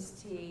Dickens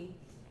Tea,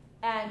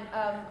 and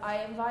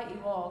I invite you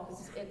all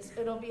because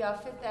it'll be our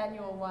 5th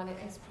annual one.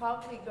 It's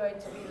probably going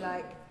to be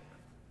like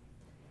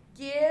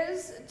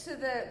gears to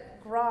the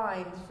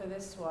grind for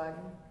this one.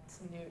 It's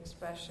a new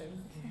expression,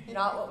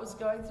 not what was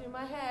going through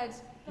my head.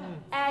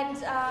 And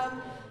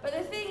but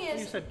the thing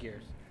is, you said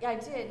gears. Yeah, I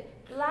did.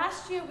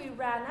 Last year we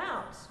ran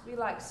out. We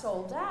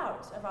sold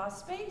out of our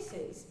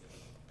spaces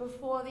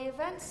before the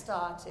event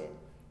started.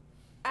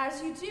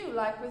 As you do,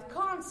 with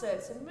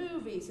concerts and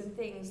movies and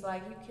things,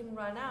 you can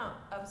run out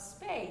of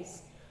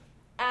space.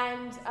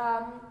 And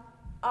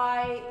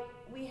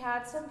we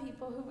had some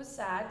people who were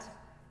sad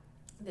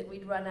that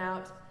we'd run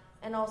out,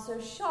 and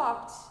also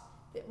shocked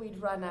that we'd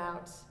run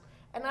out.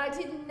 And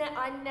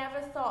I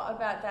never thought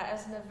about that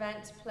as an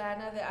event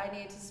planner, that I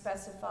needed to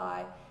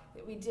specify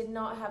that we did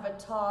not have a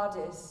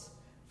TARDIS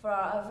for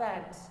our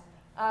event.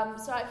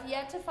 So I've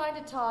yet to find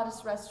a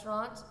TARDIS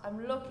restaurant.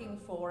 I'm looking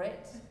for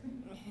it.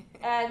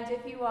 And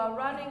if you are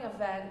running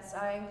events,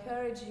 I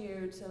encourage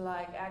you to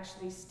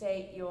actually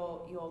state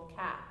your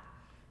cap,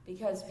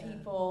 because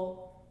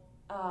people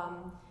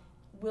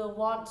will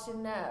want to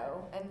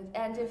know.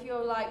 And if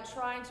you're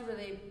trying to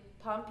really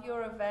pump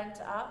your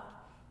event up.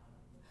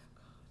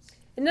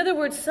 In other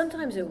words,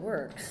 sometimes it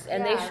works,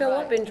 and they show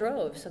up in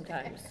droves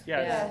sometimes.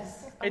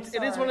 Yes. It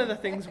is one of the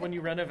things when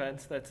you run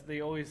events that's the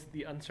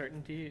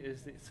uncertainty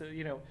is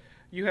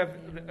you have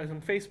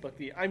on Facebook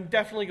I'm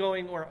definitely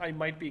going or I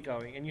might be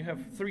going, and you have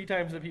 3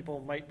 times the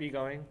people might be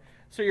going,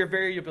 so your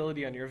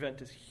variability on your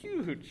event is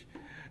huge.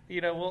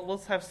 We'll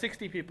have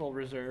 60 people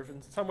reserve,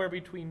 and somewhere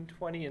between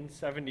 20 and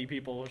 70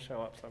 people will show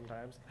up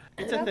sometimes.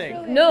 It's a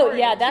thing. Really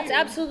that's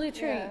absolutely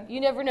true. Yeah. You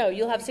never know.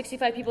 You'll have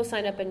 65 people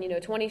sign up and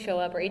 20 show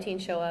up or 18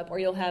 show up, or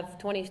you'll have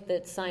 20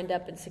 that signed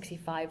up and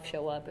 65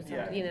 show up. It's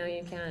not,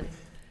 you can't.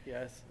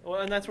 Yes.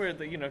 Well, and that's where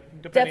depending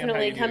definitely on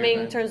how you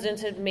coming turns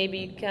into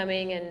maybe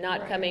coming, and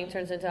not coming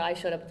turns into I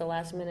showed up at the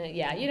last minute.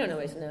 Yeah, you don't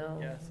always know.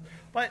 Yes.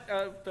 But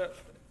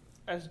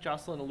as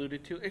Jocelyn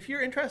alluded to, if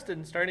you're interested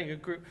in starting a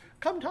group,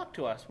 come talk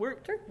to us.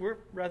 We're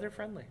rather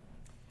friendly.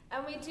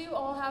 And we do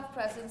all have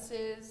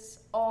presences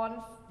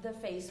on the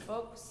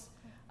Facebooks.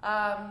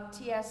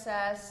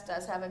 TSS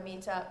does have a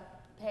meetup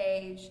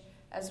page,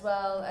 as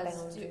well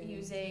as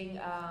using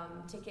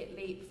Ticket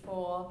Leap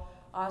for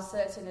our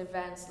certain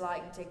events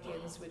like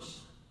Dickens,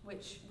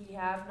 which we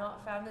have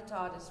not found the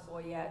TARDIS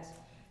for yet.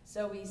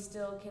 So we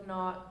still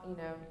cannot,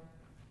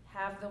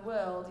 have the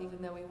world,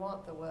 even though we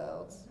want the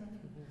world.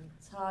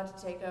 It's hard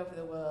to take over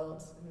the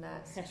world in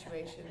that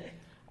situation.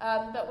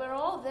 But we're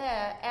all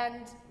there,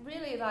 and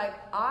really,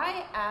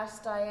 I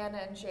asked Diana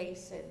and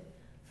Jason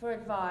for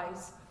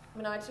advice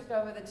when I took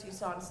over the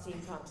Tucson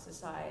Steampunk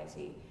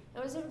Society.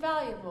 It was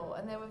invaluable,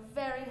 and they were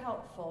very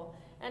helpful.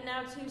 And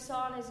now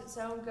Tucson is its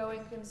own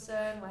going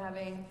concern. We're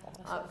having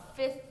a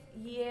 5th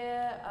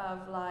year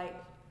of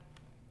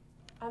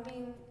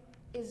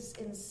is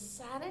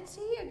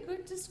insanity a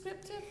good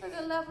descriptor for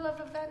the level of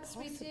events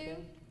we do?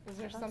 Is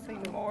there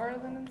something more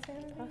than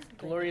insanity?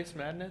 Glorious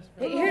Madness?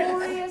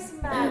 Glorious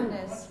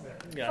Madness.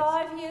 Yes.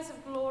 5 years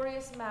of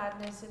Glorious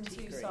Madness in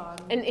Tucson.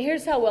 And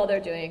here's how well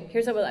they're doing.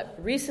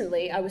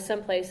 Recently, I was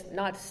someplace,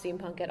 not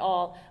steampunk at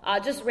all,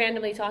 just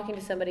randomly talking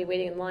to somebody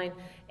waiting in line.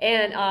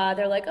 And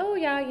they're like, oh,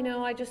 yeah,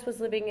 I just was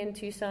living in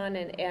Tucson,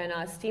 and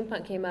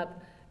steampunk came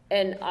up.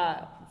 And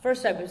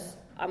first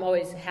I'm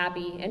always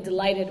happy and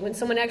delighted when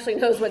someone actually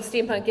knows what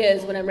steampunk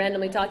is when I'm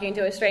randomly talking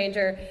to a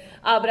stranger.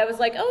 But I was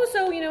like, oh,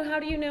 so, how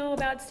do you know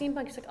about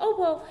steampunk? He's like, oh,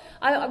 well,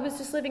 I was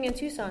just living in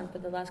Tucson for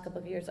the last couple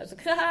of years. I was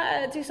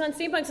like, Tucson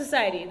Steampunk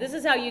Society. This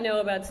is how you know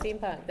about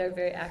steampunk. They're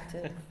very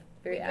active.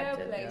 Very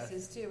active. We go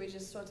places, too. We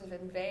just sort of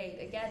invade.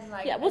 Again,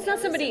 it's not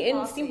somebody in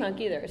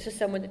steampunk either. It's just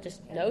someone that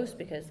just knows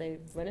because they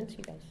run into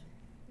you guys.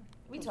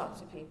 We talk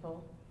to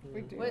people.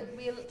 We do.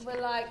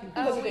 We're like,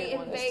 oh, we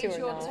invade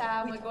your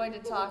town, we're going to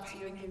talk to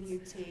you and give you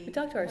tea. We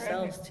talk to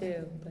ourselves,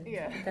 too, but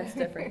that's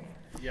different.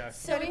 Yes.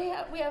 So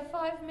we have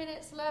 5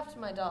 minutes left,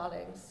 my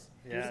darlings.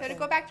 So to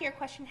go back to your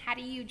question, how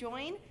do you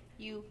join?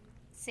 You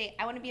say,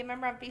 I want to be a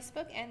member on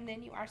Facebook, and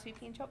then you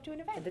RSVP and show up to an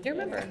event. Did you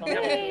remember?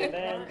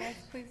 Yes,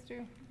 please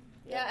do.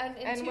 Yeah,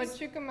 and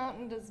Huachuca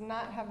Mountain does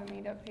not have a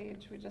meetup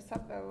page. We just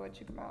have the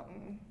Huachuca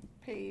Mountain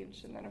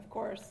page, and then of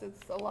course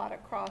it's a lot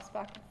of cross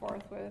back and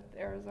forth with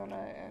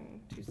Arizona and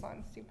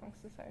Tucson Steampunk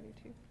Society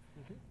too.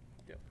 Mm-hmm.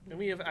 Yep. And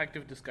we have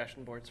active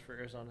discussion boards for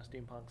Arizona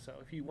Steampunk, so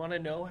if you want to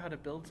know how to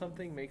build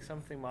something, make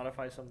something,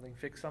 modify something,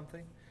 fix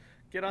something,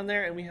 get on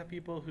there, and we have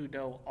people who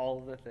know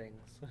all the things.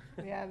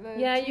 You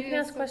can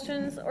ask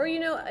questions, or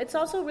it's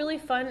also really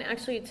fun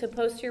actually to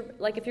post your,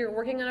 if you're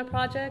working on a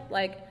project,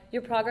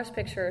 your progress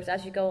pictures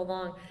as you go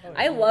along.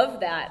 I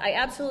love that. I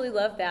absolutely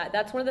love that.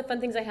 That's one of the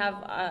fun things I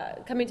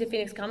have coming to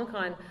Phoenix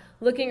Comic-Con,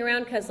 looking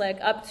around, because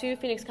up to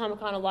Phoenix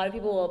Comic-Con, a lot of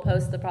people will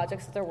post the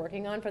projects that they're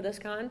working on for this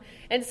con.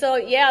 And so,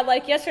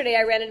 yesterday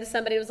I ran into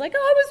somebody who was like, oh,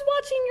 I was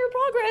watching your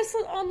progress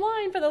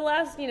online for the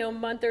last,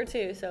 month or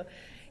two. So,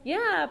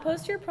 yeah,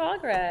 post your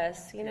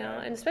progress,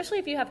 and especially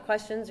if you have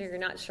questions or you're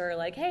not sure,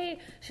 hey,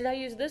 should I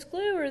use this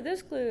glue or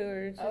this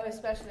glue? Or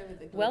especially with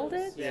the glues. Weld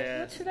it?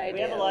 Yeah. What should I do?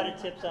 We have a lot of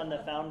tips on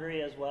the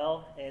Foundry as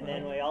well, and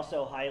then we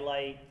also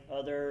highlight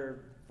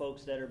other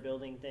folks that are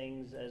building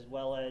things as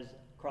well as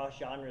cross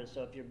genres.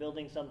 So if you're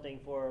building something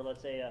for,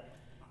 let's say, a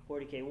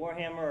 40K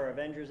Warhammer or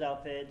Avengers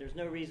outfit, there's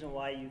no reason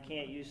why you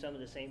can't use some of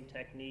the same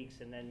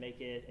techniques and then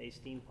make it a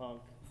steampunk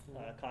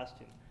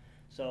costume.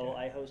 So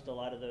I host a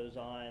lot of those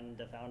on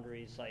the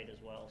Foundry site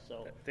as well.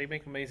 So they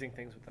make amazing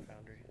things with the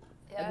Foundry.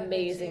 Yeah,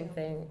 amazing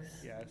things.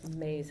 Yes.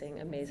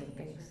 Amazing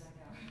things.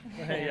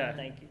 Yeah,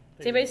 thank you.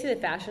 Did anybody see the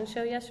fashion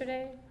show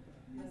yesterday?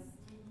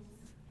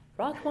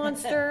 Rock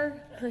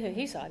Monster.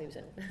 He saw it. He was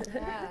in it.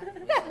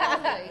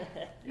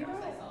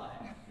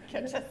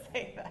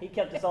 He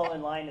kept us all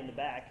in line in the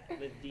back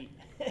with Deep.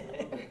 The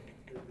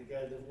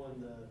guy that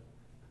won the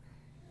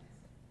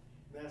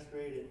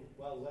Masquerade at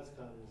Wild West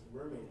Con was the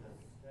Mermaid Hunt.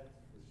 That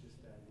was just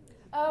fabulous.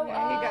 Oh, he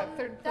got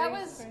third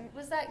place.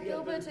 Was that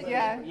Gilbert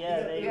Yeah.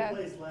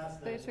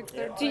 They took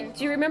third place.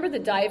 Do you remember the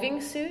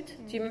diving suit?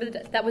 Do you remember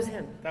that was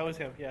him? That was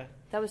him, yeah.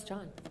 That was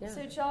John. Yeah.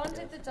 So John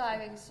did the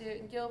diving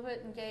suit, and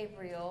Gilbert and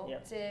Gabriel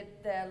did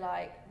their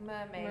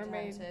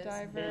mermaid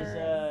diver.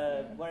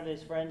 There's one of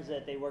his friends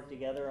that they worked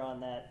together on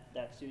that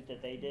suit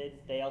that they did.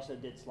 They also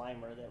did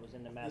Slimer that was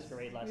in the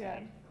Masquerade last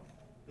night.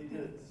 They did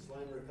it to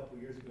Slimer a couple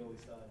years ago. We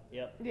saw it.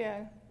 Yep.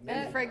 Yeah,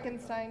 and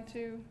Frankenstein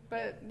too.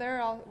 But they're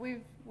all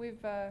we've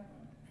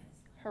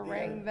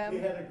harangued them.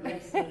 They had a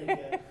great clinic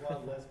at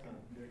Wild West Con.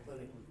 Their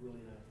clinic was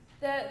really nice.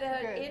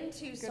 They're in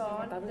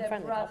Tucson.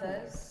 They're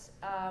brothers.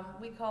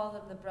 We call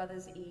them the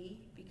Brothers E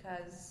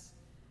because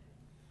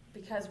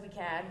we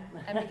can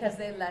and because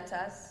they let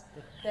us.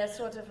 They're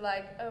sort of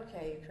like,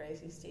 okay, you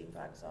crazy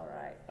steampunks, all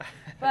right.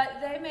 But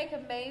they make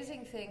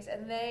amazing things,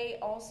 and they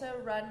also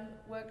run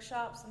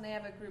workshops, and they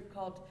have a group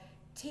called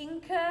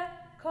Tinker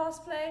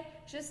Cosplay.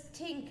 Just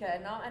Tinker,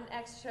 not an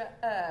extra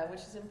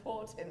which is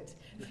important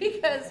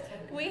because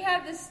we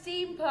have the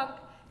steampunk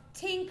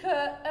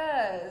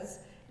Tinker-ers.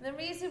 And the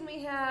reason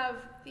we have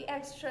the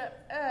extra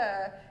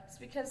is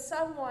because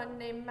someone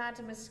named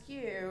Madame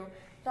Askew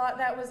thought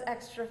that was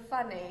extra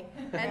funny,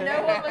 and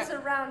no one was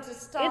around to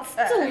stop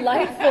her. It's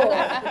delightful.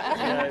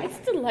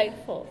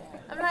 delightful.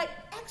 I'm like,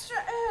 extra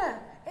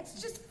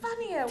it's just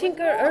funnier.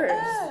 Tinker with more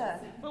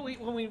Earths. Well,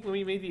 when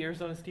we made the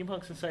Arizona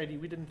Steampunk Society,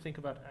 we didn't think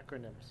about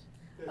acronyms.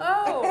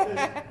 Oh.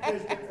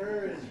 Because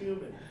the is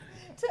human.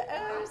 To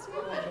is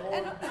human.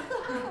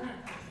 And,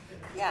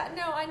 yeah,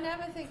 no, I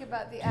never think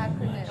about the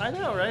acronym. I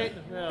know, right?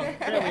 No,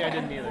 apparently I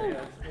didn't either.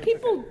 Yeah.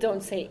 People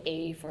don't say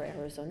A for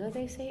Arizona,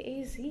 they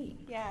say AZ.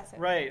 Yeah. So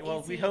Right,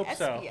 well, we hope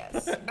so.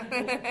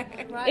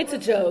 Right, It's a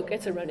joke.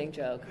 It's a running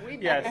joke.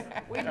 Yes,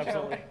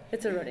 absolutely.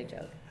 It's a running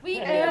joke. We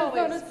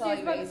Arizona always call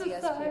you Steampunk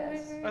AZSPS.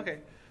 Society. Okay,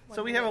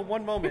 so we have a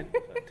one moment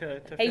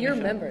to Hey, you're finish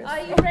up. members. Are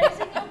you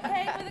raising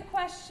okay with a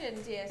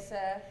question, dear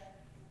sir?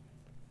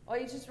 Or are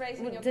you just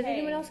raising your Did cane?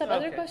 anyone else have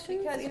other Okay.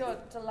 questions? Because you're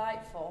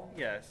delightful.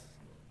 Yes.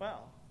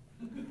 Wow.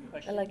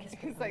 I like his.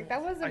 It's like,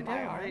 that wasn't I my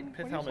know, arm. right? What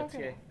Pith are you helmets,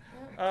 talking yay.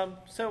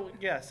 about? So,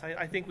 yes,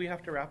 I think we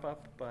have to wrap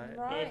up, but...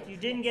 Right. If you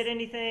didn't get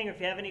anything, or if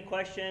you have any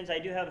questions, I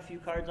do have a few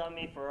cards on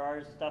me for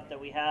our stuff that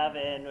we have,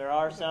 and there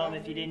are some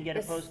if you didn't get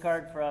a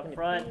postcard for up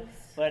front.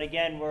 But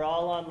again, we're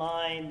all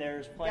online.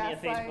 There's plenty of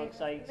Facebook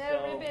sites, There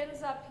are so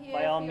ribbons up here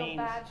by all for your means.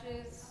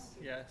 badges.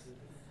 Yes.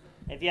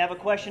 If you have a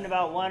question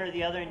about one or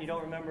the other and you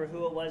don't remember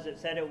who it was that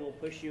said it, we'll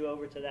push you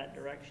over to that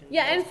direction.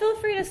 Yeah, and feel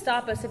free to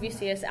stop us if you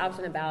see us out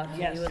and about and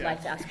Yes. you would Yes.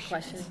 like to ask a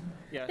question.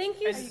 Yes. Thank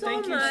you And so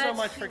thank much. you so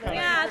much for coming.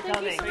 Yeah, Thank you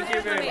thank you for so much. Thank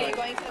you very Are you much.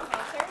 going to the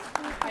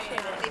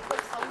concert? They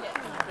postponed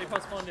it. They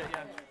postponed it,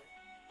 yeah.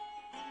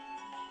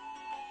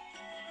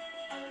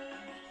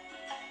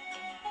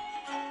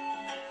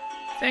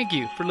 Thank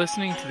you for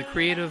listening to the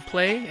Creative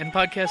Play and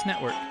Podcast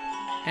Network.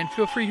 And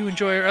feel free to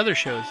enjoy our other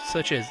shows,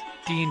 such as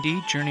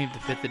D&D Journey of the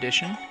 5th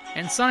Edition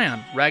and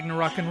Scion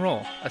Ragnarok and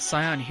Roll, a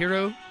Scion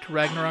hero to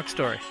Ragnarok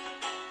story.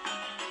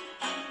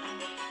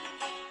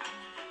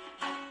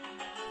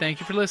 Thank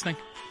you for listening.